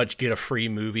pretty much get a free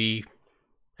movie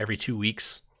every 2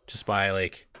 weeks just by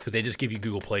because they just give you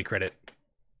Google Play credit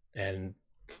and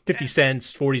 50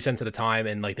 cents, 40 cents at a time,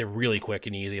 and like they're really quick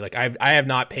and easy. Like I have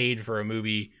not paid for a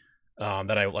movie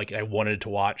that I wanted to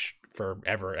watch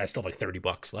forever. I still have like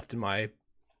 $30 left in my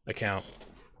account.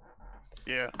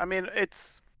 Yeah, I mean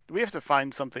we have to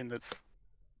find something that's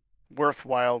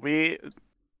worthwhile.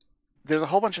 There's a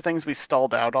whole bunch of things we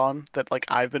stalled out on that like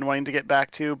I've been wanting to get back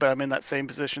to, but I'm in that same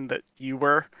position that you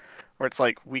were, where it's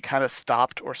like we kind of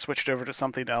stopped or switched over to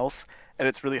something else, and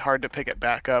it's really hard to pick it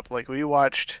back up. Like we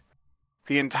watched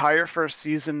the entire first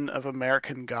season of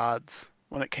American Gods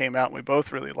when it came out, and we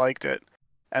both really liked it.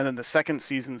 And then the second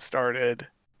season started,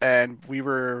 and we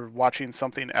were watching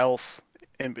something else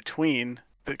in between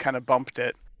that kind of bumped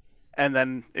it. And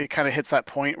then it kind of hits that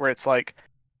point where it's like,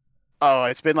 oh,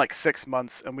 it's been like 6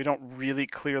 months and we don't really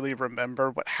clearly remember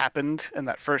what happened in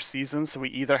that first season. So we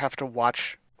either have to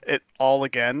watch it all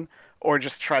again or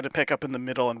just try to pick up in the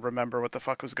middle and remember what the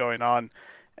fuck was going on.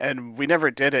 And we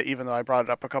never did it, even though I brought it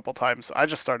up a couple times. So I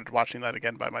just started watching that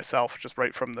again by myself, just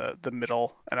right from the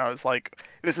middle. And I was like,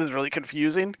 this is really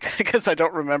confusing because I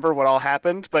don't remember what all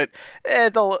happened. But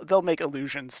they'll make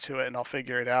allusions to it and I'll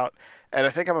figure it out. And I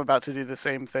think I'm about to do the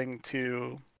same thing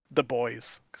to The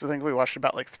Boys, because I think we watched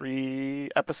about like 3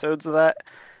 episodes of that,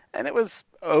 and it was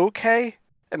okay.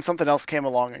 and something else came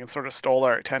along and sort of stole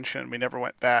our attention. We never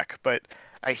went back, but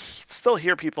still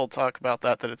hear people talk about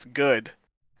that it's good.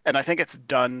 And I think it's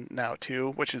done now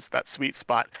too, which is that sweet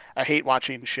spot. I hate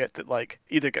watching shit that like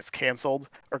either gets canceled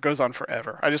or goes on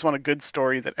forever. I just want a good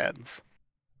story that ends.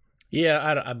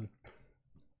 Yeah,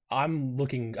 I'm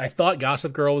looking. I thought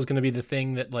Gossip Girl was going to be the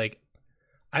thing that like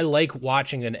I like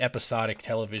watching an episodic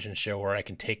television show where I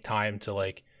can take time to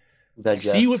like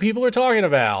see what people are talking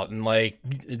about and like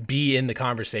be in the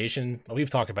conversation. We've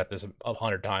talked about this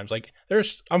 100 times. Like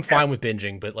I'm fine with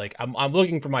binging, but like I'm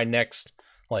looking for my next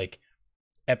like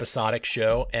episodic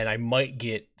show, and I might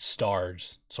get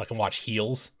Stars so I can watch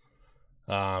Heels.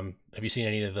 Have you seen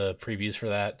any of the previews for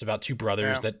that? It's about two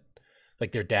brothers that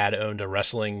like their dad owned a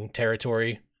wrestling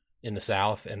territory in the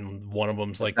South, and one of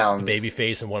them's like the baby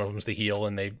face and one of them's the heel,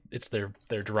 and it's their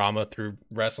drama through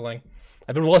wrestling.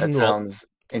 I've been listening sounds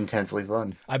intensely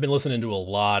fun. I've been listening to a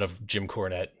lot of Jim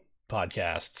Cornette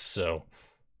podcasts, so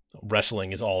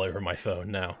wrestling is all over my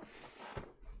phone now.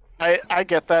 I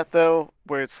get that though,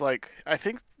 where it's like I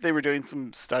think they were doing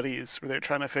some studies where they're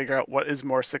trying to figure out what is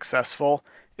more successful.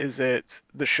 Is it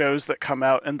the shows that come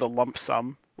out in the lump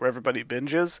sum where everybody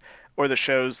binges, or the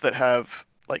shows that have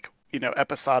like, you know,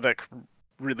 episodic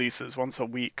releases once a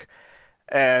week?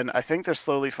 And I think they're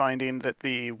slowly finding that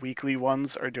the weekly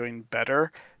ones are doing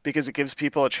better because it gives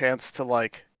people a chance to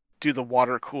like do the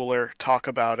water cooler, talk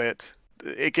about it.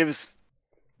 It gives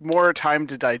more time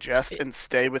to digest and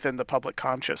stay within the public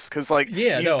conscious, because like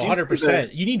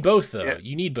 100%. You need both though.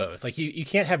 You need both. Like you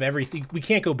can't have everything. We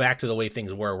can't go back to the way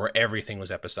things were where everything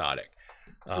was episodic.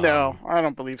 No, I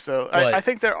don't believe so. I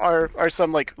think there are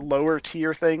some like lower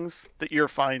tier things that you're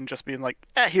fine just being like,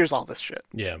 here's all this shit.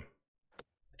 Yeah,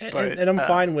 and I'm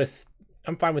fine with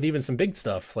even some big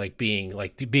stuff like being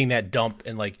that dump,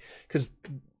 and like because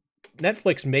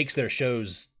Netflix makes their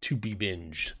shows to be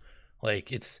binged.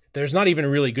 Like there's not even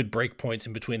really good break points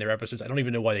in between their episodes. I don't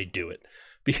even know why they do it,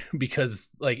 because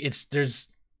like it's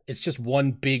just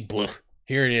one big bleh.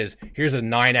 Here it is. Here's a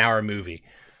 9-hour movie.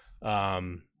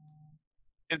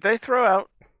 Did they throw out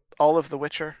all of The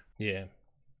Witcher? Yeah,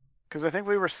 because I think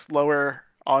we were slower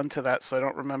onto that, so I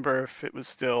don't remember if it was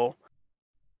still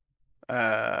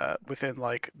within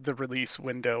like the release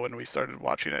window when we started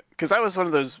watching it. Because that was one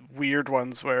of those weird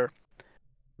ones where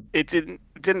it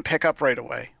didn't pick up right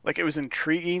away. Like it was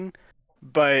intriguing,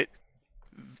 but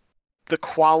the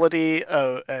quality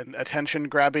and attention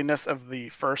grabbingness of the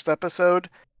first episode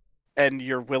and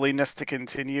your willingness to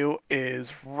continue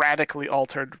is radically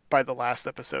altered by the last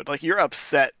episode. Like you're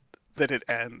upset that it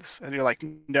ends and you're like,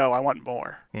 no, I want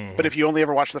more. Mm-hmm. But if you only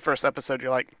ever watch the first episode,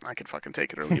 you're like, I could fucking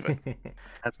take it or leave it.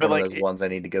 That's one of those ones I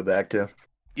need to go back to.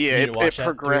 Yeah, it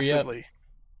progressively.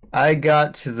 I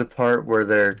got to the part where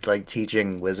they're like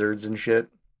teaching wizards and shit.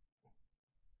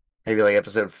 Maybe like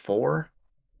episode 4.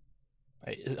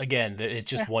 Again, it's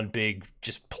just one big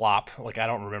just plop. Like I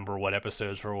don't remember what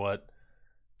episodes were what.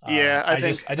 Yeah, I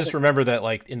just remember that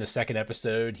like in the second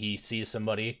episode he sees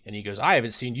somebody and he goes, "I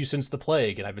haven't seen you since the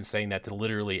plague," and I've been saying that to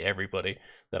literally everybody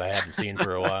that I haven't seen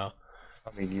for a while.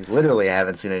 I mean, you literally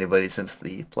haven't seen anybody since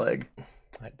the plague.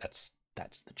 That's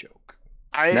the joke.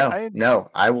 No,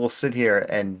 I will sit here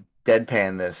and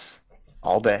deadpan this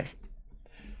all day.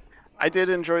 I did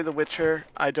enjoy The Witcher.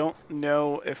 I don't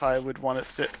know if I would want to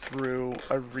sit through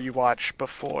a rewatch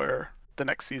before the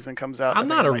next season comes out. I'm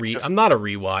not a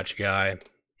rewatch guy.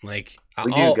 Like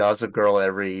we do Gossip Girl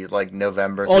every like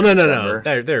November. Oh no.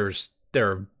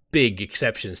 There are big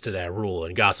exceptions to that rule,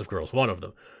 and Gossip Girl is one of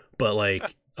them. But like,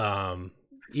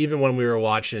 even when we were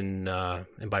watching,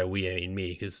 and by we I mean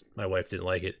me, because my wife didn't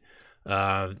like it.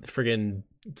 Friggin'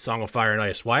 Song of Fire and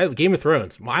Ice. Why Game of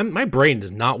Thrones? My brain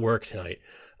does not work tonight.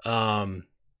 I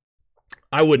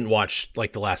wouldn't watch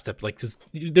like the last step, like because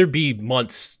there'd be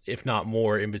months, if not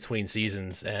more, in between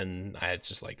seasons, and it's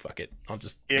just like fuck it. I'll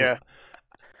just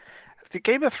The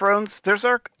Game of Thrones. There's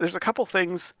a couple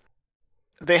things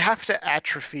they have to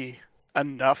atrophy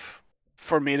enough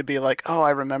for me to be like, oh, I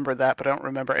remember that, but I don't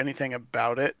remember anything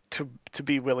about it to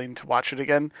be willing to watch it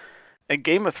again. And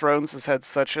Game of Thrones has had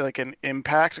such like an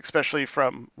impact, especially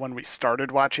from when we started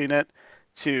watching it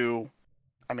to,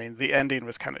 I mean, the ending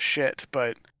was kind of shit,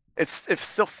 but it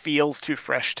still feels too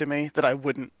fresh to me that I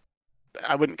wouldn't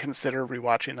consider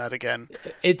rewatching that again.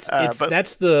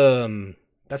 That's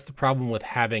the problem with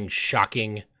having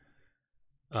shocking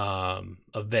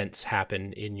events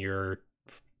happen in your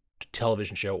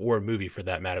television show or movie for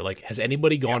that matter. Like, has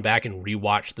anybody gone back and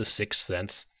rewatched The Sixth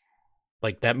Sense?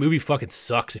 Like, that movie fucking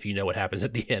sucks if you know what happens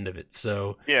at the end of it.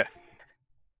 So yeah,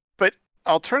 but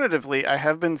alternatively, I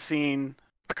have been seeing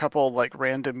a couple like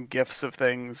random gifs of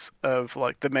things of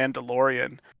like The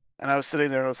Mandalorian, and I was sitting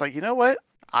there and I was like, you know what?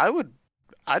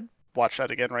 I'd watch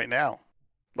that again right now.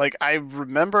 Like, I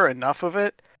remember enough of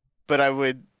it, but I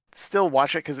would still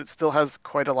watch it because it still has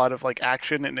quite a lot of like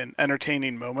action and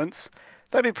entertaining moments.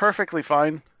 That'd be perfectly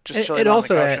fine. Just chilling It on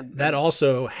also the couch that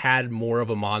also had more of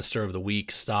a Monster of the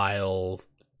Week style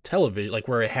television, like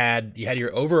where you had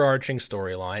your overarching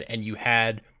storyline and you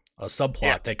had a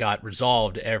subplot that got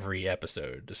resolved every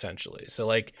episode essentially. So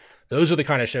like those are the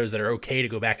kind of shows that are okay to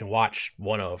go back and watch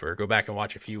one of or go back and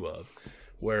watch a few of.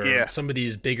 Where some of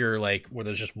these bigger, like where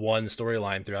there's just one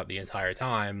storyline throughout the entire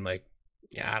time, like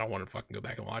I don't want to fucking go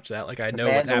back and watch that. Like I know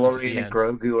what happens at the end. and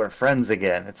Grogu are friends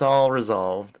again. It's all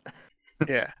resolved.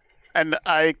 Yeah, and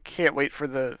I can't wait for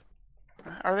the.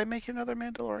 Are they making another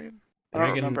Mandalorian? I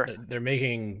don't remember. They're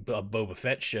making a Boba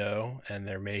Fett show, and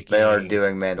they're making. They are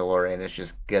doing Mandalorian. It's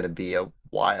just gonna be a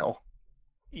while.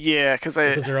 Yeah, because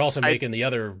they're also making the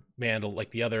other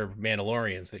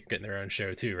Mandalorians that are getting their own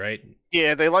show too, right?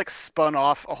 Yeah, they like spun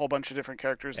off a whole bunch of different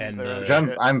characters. And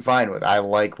I'm fine with. I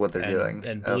like what they're doing.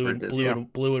 And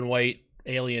blue and white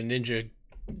alien ninja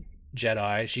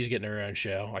Jedi. She's getting her own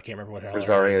show. I can't remember what her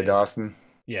Rosario Dawson.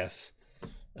 Yes.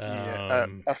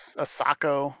 Asako.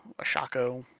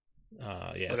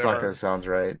 Asako sounds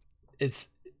right.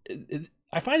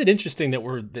 I find it interesting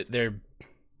that they're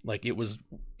like it was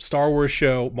Star Wars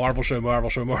show, Marvel show, Marvel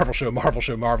show, Marvel show, Marvel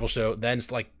show, Marvel show. Then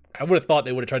it's like I would have thought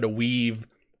they would have tried to weave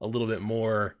a little bit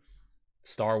more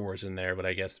Star Wars in there, but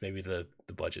I guess maybe the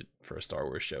budget for a Star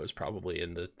Wars show is probably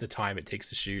in the time it takes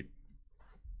to shoot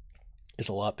is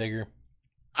a lot bigger.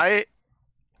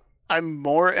 I'm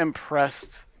more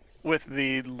impressed with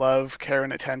the love, care,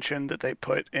 and attention that they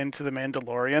put into The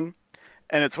Mandalorian,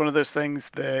 and it's one of those things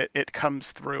that it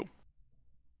comes through.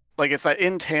 Like it's that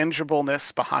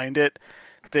intangibleness behind it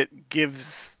that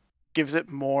gives it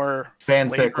more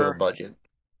fanfic with a budget.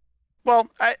 Well,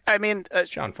 I mean,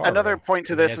 Jon Favreau. Another point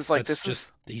to this is like he's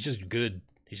just good.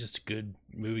 He's just a good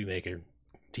movie maker,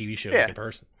 TV show making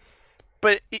person.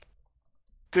 But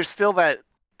there's still that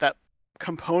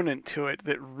component to it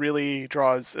that really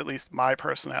draws at least my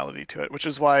personality to it, which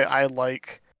is why I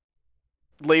like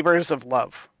Labors of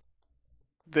Love.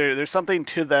 There's something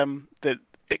to them that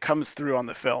it comes through on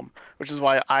the film, which is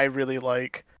why I really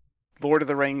like Lord of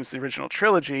the Rings, the original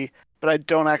trilogy, but I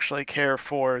don't actually care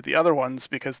for the other ones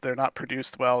because they're not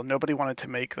produced well. Nobody wanted to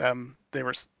make them.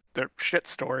 They're shit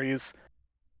stories.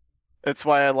 That's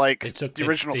why I like the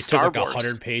original Star Wars. They took like a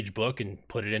 100-page book and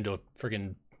put it into a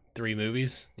friggin' 3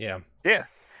 movies. Yeah. Yeah.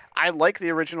 I like the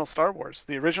original Star Wars,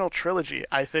 the original trilogy.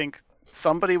 I think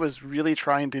somebody was really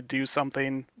trying to do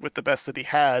something with the best that he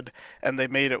had, and they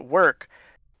made it work.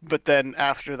 But then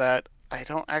after that, I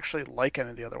don't actually like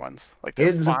any of the other ones. Like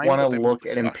kids want to look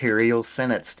at Imperial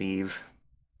Senate, Steve.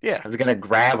 Yeah. It's going to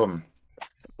grab them.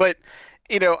 But,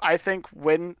 I think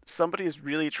when somebody is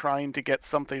really trying to get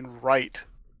something right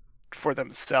for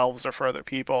themselves or for other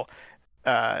people,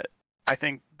 I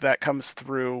think that comes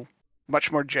through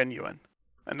much more genuine.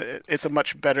 And it's a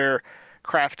much better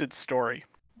crafted story.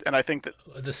 And I think that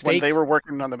when they were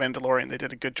working on The Mandalorian, they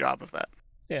did a good job of that.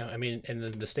 Yeah, I mean, and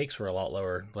the stakes were a lot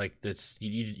lower. Like,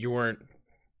 you weren't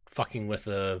fucking with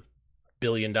a $1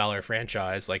 billion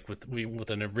franchise like with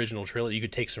an original trilogy. You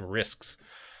could take some risks.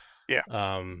 Yeah.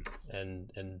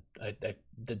 And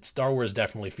the Star Wars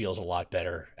definitely feels a lot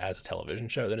better as a television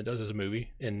show than it does as a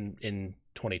movie in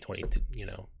 2020,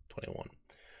 21.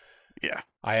 Yeah.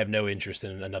 I have no interest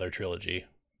in another trilogy.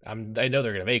 I know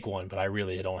they're gonna make one, but I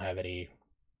really don't have any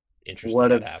interest in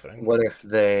that happening. What if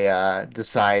they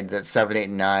decide that 7, 8,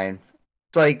 and 9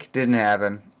 didn't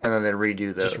happen, and then they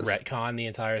redo those? Just retcon the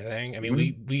entire thing. I mean,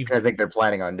 we I think they're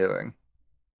planning on doing.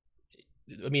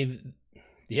 I mean,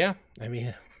 yeah. I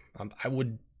mean, I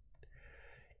would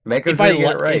make if I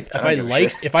right.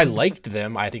 If I liked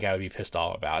them, I think I would be pissed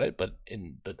off about it. But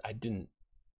I didn't.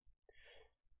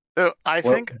 So I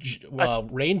think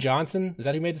Rian Johnson, is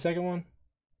that who made the second one?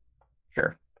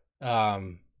 Sure.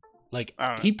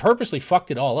 He purposely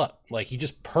fucked it all up. Like he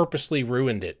just purposely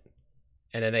ruined it,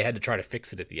 and then they had to try to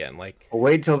fix it at the end. Like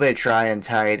wait till they try and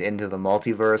tie it into the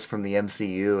multiverse from the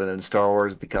MCU, and then Star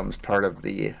Wars becomes part of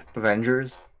the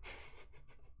Avengers.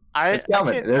 It's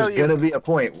coming. There's gonna be a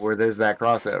point where there's that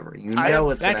crossover.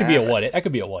 That could be a what if. That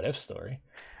could be a what if story.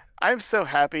 I'm so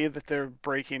happy that they're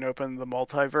breaking open the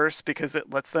multiverse because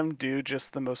it lets them do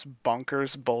just the most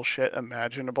bonkers bullshit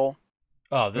imaginable.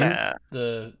 Oh,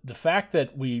 the fact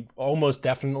that we almost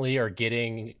definitely are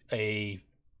getting a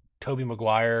Tobey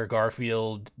Maguire,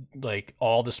 Garfield, like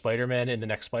all the Spider-Man in the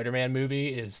next Spider-Man movie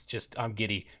is just, I'm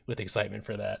giddy with excitement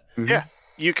for that. Mm-hmm. Yeah,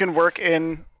 you can work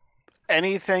in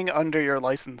anything under your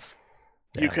license.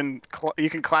 Yeah. You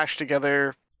can clash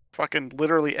together fucking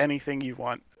literally anything you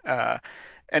want.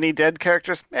 Any dead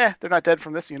characters? They're not dead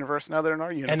from this universe. Now they're in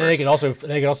our universe. And then they could also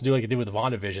do like they did with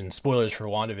WandaVision. Spoilers for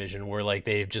WandaVision, where like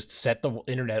they've just set the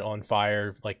internet on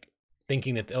fire, like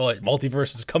thinking that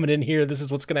multiverse is coming in here. This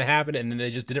is what's gonna happen, and then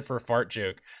they just did it for a fart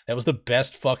joke. That was the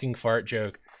best fucking fart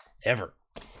joke ever.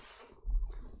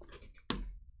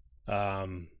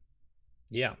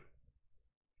 Yeah.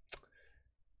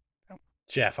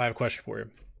 Jeff, I have a question for you.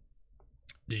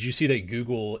 Did you see that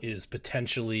Google is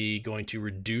potentially going to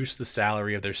reduce the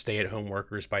salary of their stay-at-home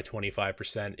workers by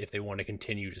 25% if they want to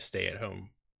continue to stay at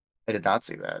home? I did not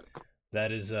see that.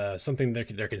 That is something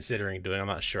they're considering doing. I'm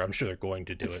not sure. I'm sure they're going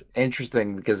to do it.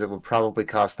 Interesting, because it would probably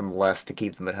cost them less to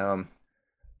keep them at home.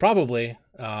 Probably.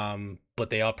 But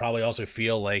they all probably also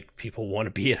feel like people want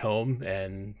to be at home,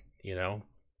 and, you know,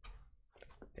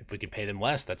 if we can pay them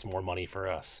less, that's more money for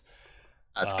us.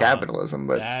 That's capitalism,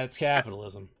 but that's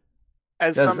capitalism.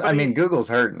 I mean, Google's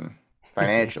hurting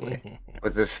financially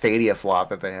with this Stadia flop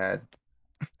that they had.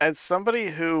 As somebody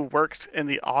who worked in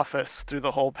the office through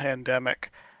the whole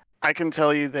pandemic, I can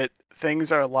tell you that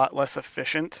things are a lot less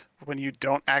efficient when you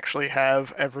don't actually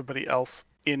have everybody else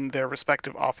in their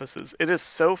respective offices. It is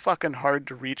so fucking hard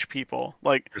to reach people.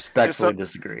 Like, respectfully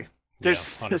disagree.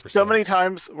 There's so many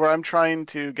times where I'm trying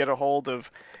to get a hold of,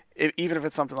 even if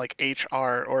it's something like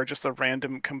HR or just a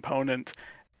random component,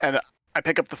 and I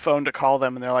pick up the phone to call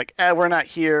them, and they're like, we're not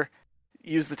here.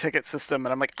 Use the ticket system.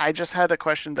 And I'm like, I just had a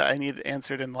question that I needed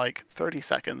answered in like 30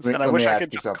 seconds, and I wish I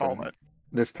could just call it.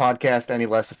 This podcast any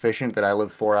less efficient that I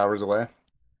live 4 hours away?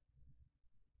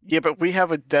 Yeah, but we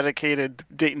have a dedicated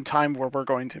date and time where we're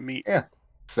going to meet. Yeah,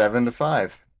 7 to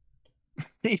 5.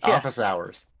 Yeah. Office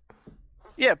hours.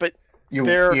 Yeah, but you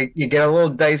get a little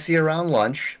dicey around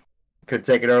lunch. Could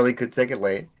take it early, could take it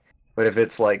late. But if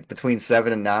it's like between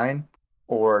 7 and 9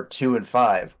 or 2 and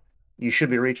 5, you should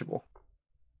be reachable.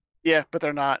 Yeah, but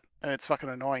they're not, and it's fucking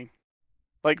annoying.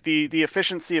 Like, the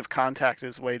efficiency of contact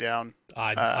is way down.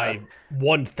 I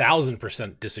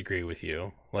 1000% disagree with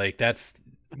you. Like, that's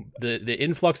the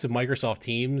influx of Microsoft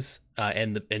Teams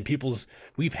and people's,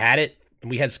 we've had it, and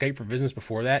we had Skype for Business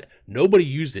before that. Nobody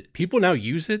used it. People now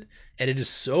use it, and it is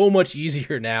so much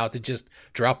easier now to just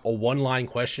drop a one-line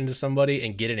question to somebody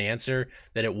and get an answer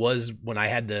than it was when I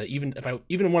had to,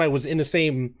 even when I was in the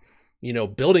same,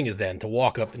 building as them, to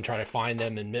walk up and try to find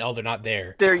them, and they're not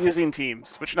there. They're using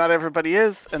Teams, which not everybody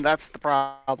is, and that's the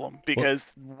problem,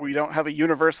 because we don't have a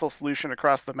universal solution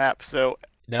across the map. So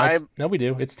no, we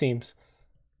do. It's Teams.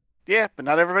 Yeah, but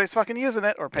not everybody's fucking using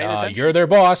it or paying attention. You're their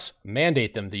boss.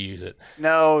 Mandate them to use it.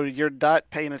 No, you're not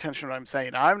paying attention to what I'm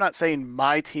saying. I'm not saying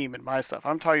my team and my stuff.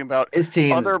 I'm talking about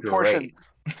other portions.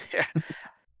 Yeah.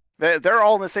 They're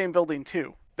all in the same building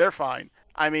too. They're fine.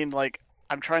 I mean, like,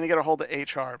 I'm trying to get a hold of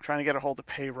HR. I'm trying to get a hold of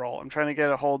payroll. I'm trying to get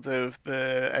a hold of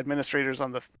the administrators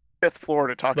on the 5th floor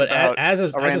to talk about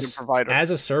a random provider. As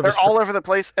a service, they're all over the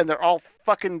place, and they're all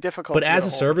fucking difficult. But as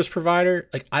a service provider,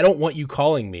 like, I don't want you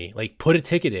calling me. Like, put a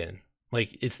ticket in.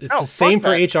 Like, it's the same for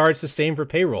HR. It's the same for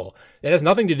payroll. It has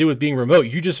nothing to do with being remote.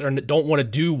 You just don't want to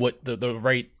do what the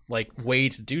right way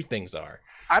to do things are.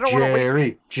 I don't want to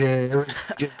wait.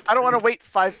 I don't want to wait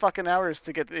 5 fucking hours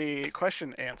to get the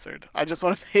question answered. I just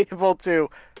want to be able to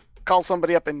call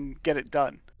somebody up and get it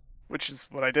done, which is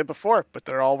what I did before. But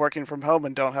they're all working from home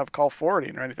and don't have call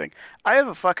forwarding or anything. I have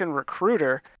a fucking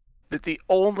recruiter that the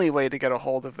only way to get a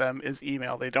hold of them is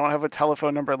email. They don't have a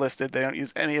telephone number listed. They don't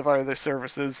use any of our other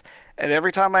services. And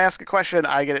every time I ask a question,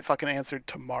 I get it fucking answered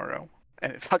tomorrow.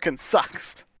 And it fucking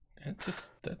sucks.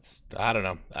 I don't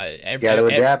know. You gotta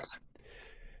adapt.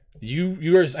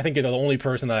 You are, I think, you're the only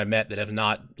person that I met that have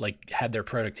not had their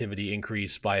productivity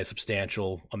increase by a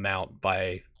substantial amount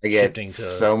by shifting to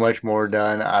so much more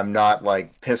done. I'm not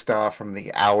pissed off from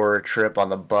the hour trip on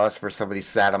the bus where somebody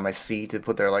sat on my seat and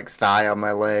put their thigh on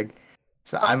my leg.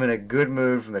 So I'm in a good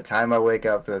mood from the time I wake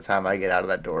up to the time I get out of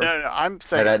that door. No, I'm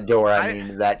saying by that door, I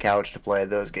mean that couch to play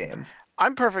those games.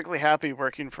 I'm perfectly happy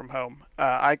working from home.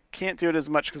 I can't do it as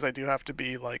much because I do have to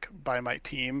be by my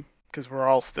team, because we're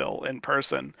all still in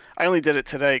person. I only did it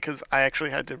today because I actually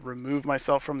had to remove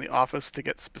myself from the office to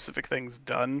get specific things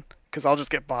done, because I'll just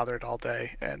get bothered all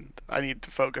day and I need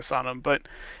to focus on them. But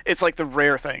it's the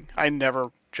rare thing. I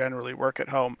never generally work at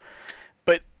home.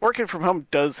 But working from home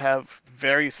does have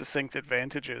very succinct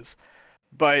advantages.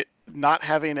 But not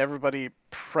having everybody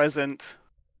present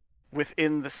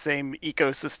within the same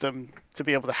ecosystem to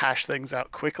be able to hash things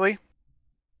out quickly,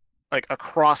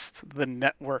 across the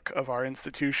network of our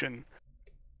institution,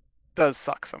 does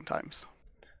suck sometimes.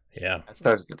 Yeah, that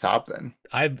starts at the top. Then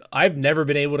I've never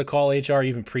been able to call HR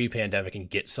even pre-pandemic and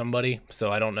get somebody,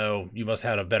 so I don't know. You must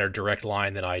have a better direct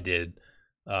line than I did.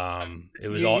 It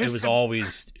was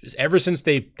always ever since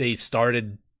they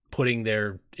started putting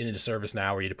their into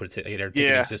ServiceNow where you had to put their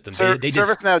ticketing system. They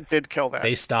ServiceNow did kill that.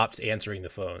 They stopped answering the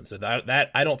phone, so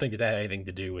that I don't think that had anything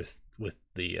to do with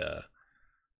the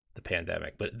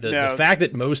pandemic. But the fact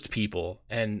that most people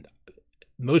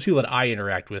that I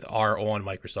interact with are on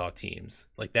Microsoft Teams,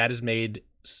 like that has made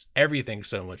everything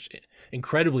so much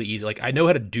incredibly easy. Like I know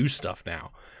how to do stuff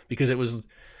now because it was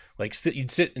like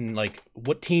you'd sit and like,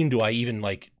 what team do I even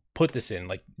like put this in?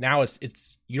 Like now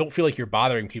it's you don't feel like you're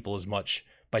bothering people as much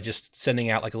by just sending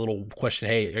out like a little question.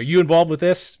 Hey, are you involved with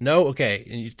this? No? Okay.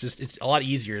 And it's a lot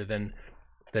easier than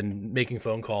making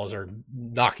phone calls or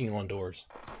knocking on doors.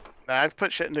 I've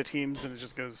put shit into Teams and it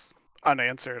just goes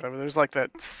unanswered. I mean, there's like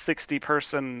that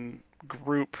 60-person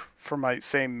group for my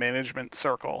same management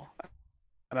circle.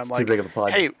 And I'm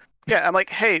like,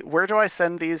 hey, where do I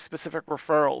send these specific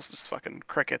referrals? Just fucking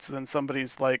crickets. And then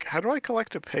somebody's like, how do I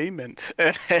collect a payment?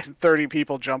 And 30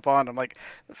 people jump on. I'm like,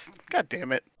 God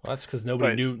damn it. Well, that's because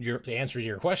nobody knew the answer to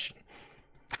your question.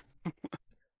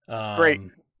 Great.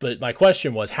 But my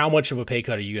question was, how much of a pay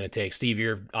cut are you going to take? Steve,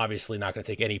 you're obviously not going to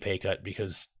take any pay cut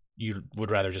because you would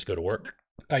rather just go to work,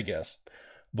 I guess.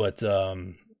 But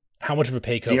how much of a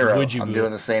pay cut would you I'm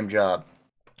doing the same job.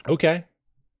 Okay.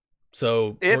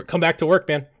 So come back to work,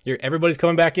 man. Everybody's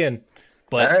coming back in.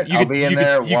 But all right, I'll be in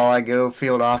there while I go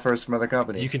field offers from other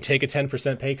companies. You can take a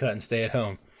 10% pay cut and stay at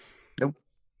home. Nope.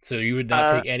 So you would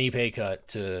not take any pay cut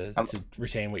to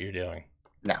retain what you're doing.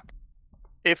 No.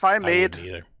 If I made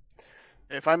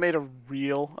a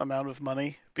real amount of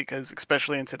money, because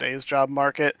especially in today's job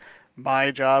market,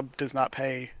 my job does not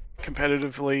pay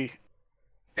competitively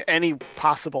any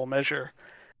possible measure.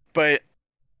 But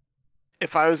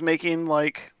if I was making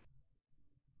like,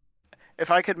 if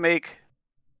I could make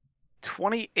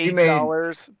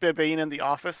 $28 being in the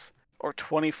office or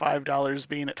 $25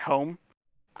 being at home,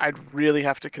 I'd really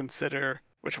have to consider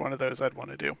which one of those I'd want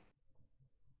to do.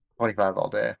 25 all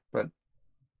day, but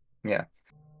yeah.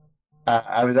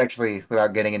 I was actually,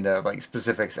 without getting into like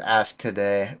specifics, asked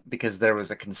today because there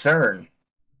was a concern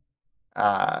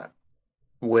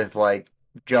with like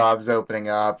jobs opening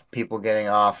up, people getting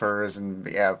offers, and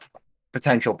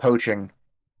potential poaching,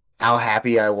 how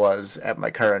happy I was at my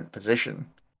current position.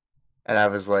 And I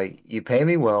was like, you pay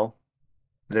me well.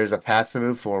 There's a path to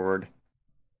move forward.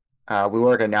 We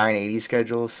work a 980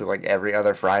 schedule, so like every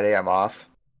other Friday I'm off.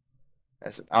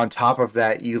 On top of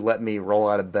that, you let me roll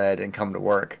out of bed and come to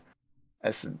work.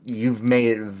 You've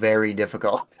made it very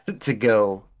difficult to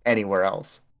go anywhere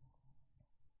else.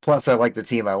 Plus, I like the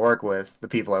team I work with, the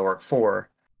people I work for.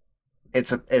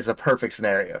 It's a perfect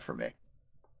scenario for me.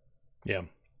 Yeah.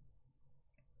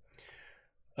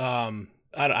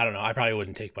 I don't know. I probably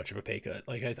wouldn't take much of a pay cut.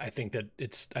 Like I think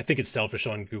it's selfish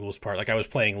on Google's part. Like I was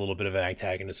playing a little bit of an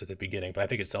antagonist at the beginning, but I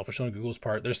think it's selfish on Google's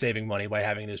part. They're saving money by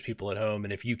having those people at home,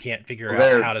 and if you can't figure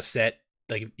out how to set,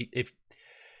 like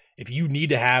if you need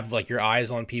to have like your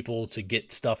eyes on people to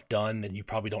get stuff done, then you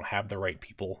probably don't have the right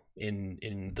people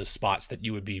in the spots that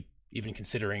you would be even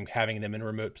considering having them in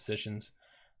remote positions.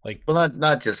 Like, well,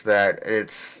 not just that.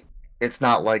 It's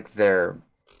not like they're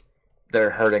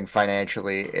hurting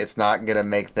financially. It's not gonna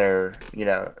make their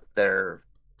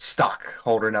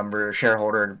shareholder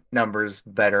numbers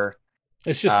better.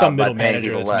 It's just some middle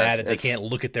manager that's mad that they can't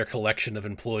look at their collection of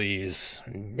employees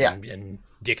and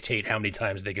dictate how many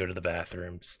times they go to the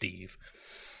bathroom. Steve,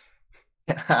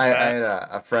 I had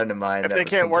a friend of mine. If they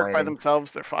can't work by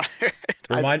themselves, they're fired.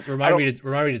 Remind me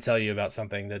to tell you about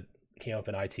something that came up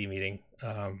in IT meeting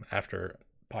after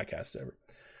podcast's over.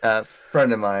 A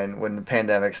friend of mine, when the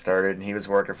pandemic started and he was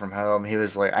working from home, he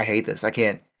was like, I hate this. I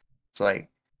can't. It's like,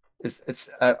 it's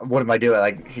what am I doing?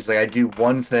 Like, he's like, I do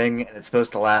one thing and it's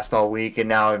supposed to last all week, and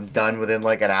now I'm done within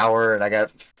like an hour and I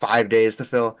got 5 days to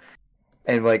fill.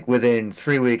 And like within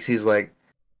 3 weeks, he's like,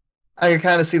 I can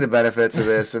kind of see the benefits of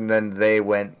this. And then they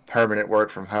went permanent work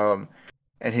from home.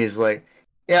 And he's like,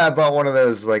 yeah, I bought one of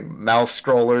those like mouse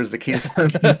scrollers that keeps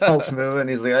the mouse moving.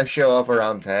 He's like, I show up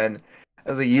around 10. I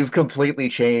was like, you've completely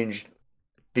changed,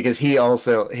 because he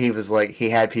was like, he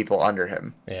had people under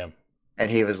him. Yeah. And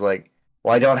he was like,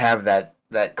 well, I don't have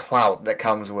that clout that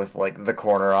comes with like the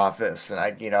corner office.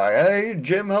 And hey,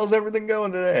 Jim, how's everything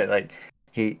going today? Like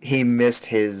he missed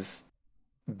his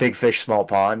big fish, small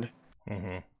pond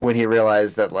when he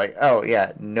realized that like, oh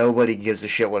yeah, nobody gives a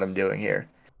shit what I'm doing here.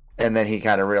 And then he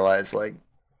kind of realized like,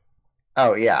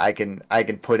 oh yeah, I can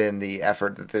put in the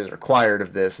effort that is required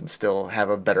of this and still have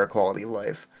a better quality of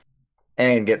life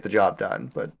and get the job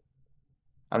done. But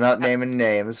I'm not naming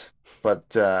names, but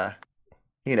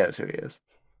he knows who he is.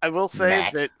 I will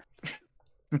say that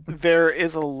there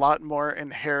is a lot more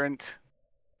inherent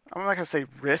I'm not gonna say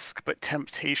risk, but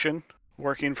temptation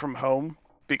working from home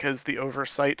because the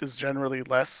oversight is generally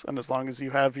less, and as long as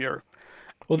you have your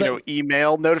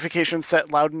email notifications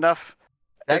set loud enough,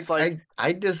 it's I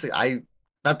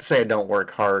not to say I don't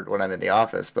work hard when I'm in the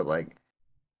office, but like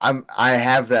I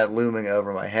have that looming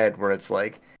over my head where it's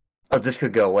like, oh, this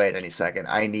could go away at any second.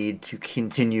 I need to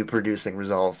continue producing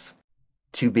results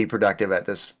to be productive at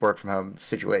this work from home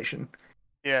situation.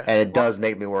 Yeah. And it does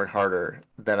make me work harder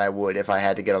than I would if I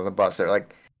had to get on the bus there.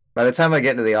 Like by the time I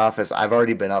get into the office, I've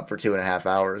already been up for 2.5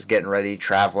 hours, getting ready,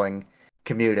 traveling,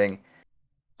 commuting.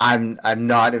 I'm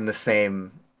not in the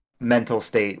same mental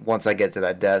state once I get to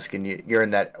that desk, and you're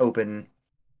in that open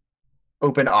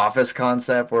office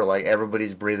concept where like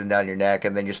everybody's breathing down your neck,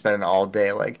 and then you're spending all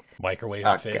day like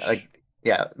microwaving fish. Like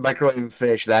microwaving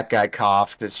fish. That guy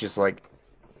coughed. It's just like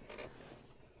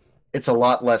it's a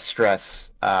lot less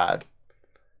stress.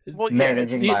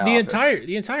 Managing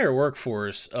the entire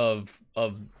workforce of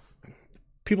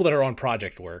people that are on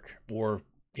project work or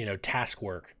task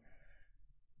work.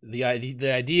 The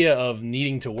idea of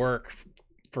needing to work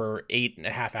for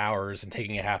 8.5 hours and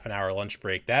taking a half an hour lunch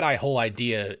break, that whole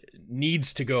idea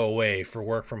needs to go away for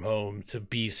work from home to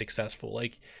be successful.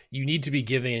 Like you need to be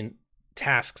given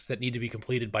tasks that need to be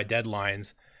completed by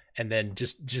deadlines and then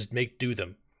just do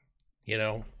them.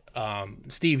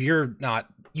 Steve, you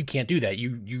can't do that.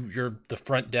 You're the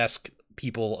front desk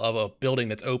people of a building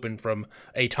that's open from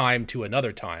a time to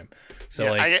another time.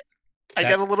 So I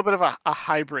get a little bit of a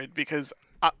hybrid because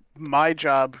my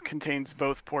job contains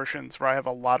both portions where I have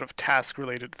a lot of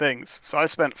task-related things. So I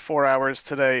spent 4 hours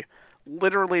today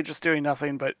literally just doing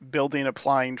nothing but building,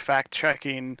 applying,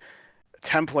 fact-checking,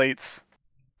 templates.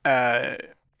 And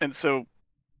so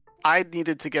I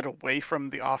needed to get away from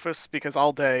the office because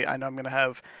all day I know I'm going to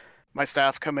have my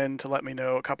staff come in to let me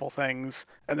know a couple things,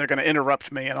 and they're going to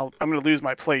interrupt me, and I'm going to lose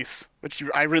my place, which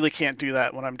I really can't do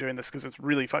that when I'm doing this because it's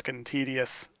really fucking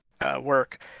tedious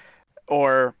work.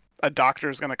 Or a doctor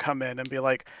is going to come in and be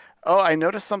like, oh, I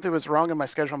noticed something was wrong in my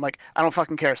schedule. I'm like, I don't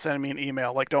fucking care. Send me an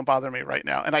email. Like, don't bother me right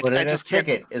now. And I just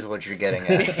ticket is what you're getting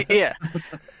at. Yeah.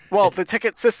 Well, the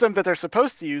ticket system that they're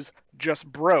supposed to use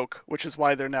just broke, which is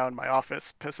why they're now in my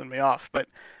office pissing me off. But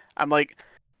I'm like,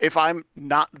 if I'm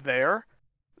not there,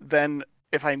 then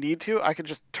if I need to, I can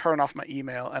just turn off my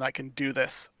email and I can do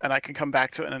this, and I can come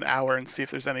back to it in an hour and see if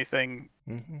there's anything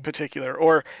particular.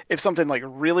 Or if something like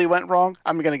really went wrong,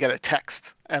 I'm going to get a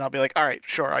text and I'll be like, all right,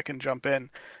 sure, I can jump in.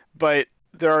 But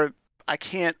I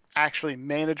can't actually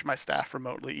manage my staff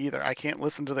remotely either. I can't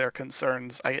listen to their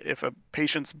concerns. If a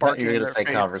patient's barking, you're going to say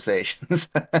conversations.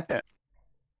 Yeah.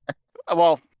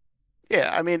 Well,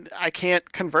 yeah, I mean, I can't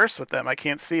converse with them. I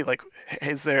can't see, like,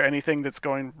 is there anything that's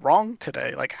going wrong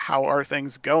today? Like, how are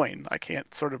things going? I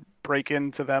can't sort of break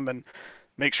into them and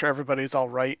make sure everybody's all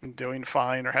right and doing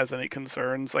fine or has any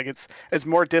concerns. Like, it's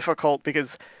more difficult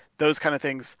because those kind of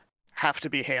things have to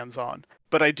be hands-on.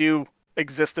 But I do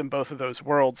exist in both of those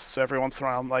worlds, so every once in a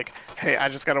while I'm like, hey, I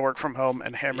just got to work from home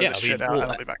and hammer this shit out, and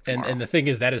I'll be back tomorrow. And the thing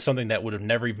is, that is something that would have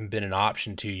never even been an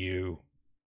option to you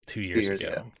 2 years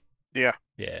ago. Yeah.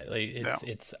 Yeah, like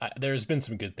there's been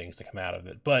some good things to come out of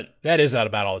it, but that is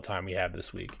about all the time we have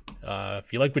this week.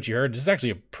 If you like what you heard, this is actually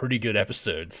a pretty good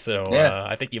episode. So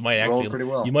I think you might actually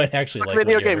like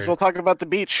video games. We'll talk about the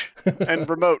beach and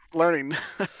remote learning.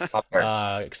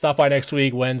 Stop by next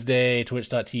week, Wednesday,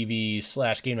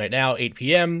 twitch.tv/GameNightNow, 8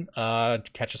 p.m.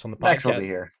 Catch us on the podcast. Next will be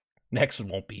here. Next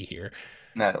won't be here.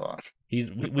 No, it won't.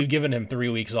 We've given him 3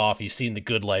 weeks off. He's seen the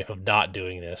good life of not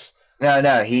doing this.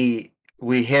 No,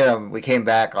 we hit him. We came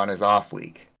back on his off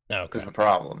week. Okay. Was the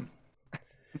problem.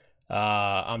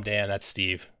 I'm Dan. That's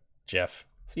Steve. Jeff.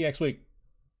 See you next week.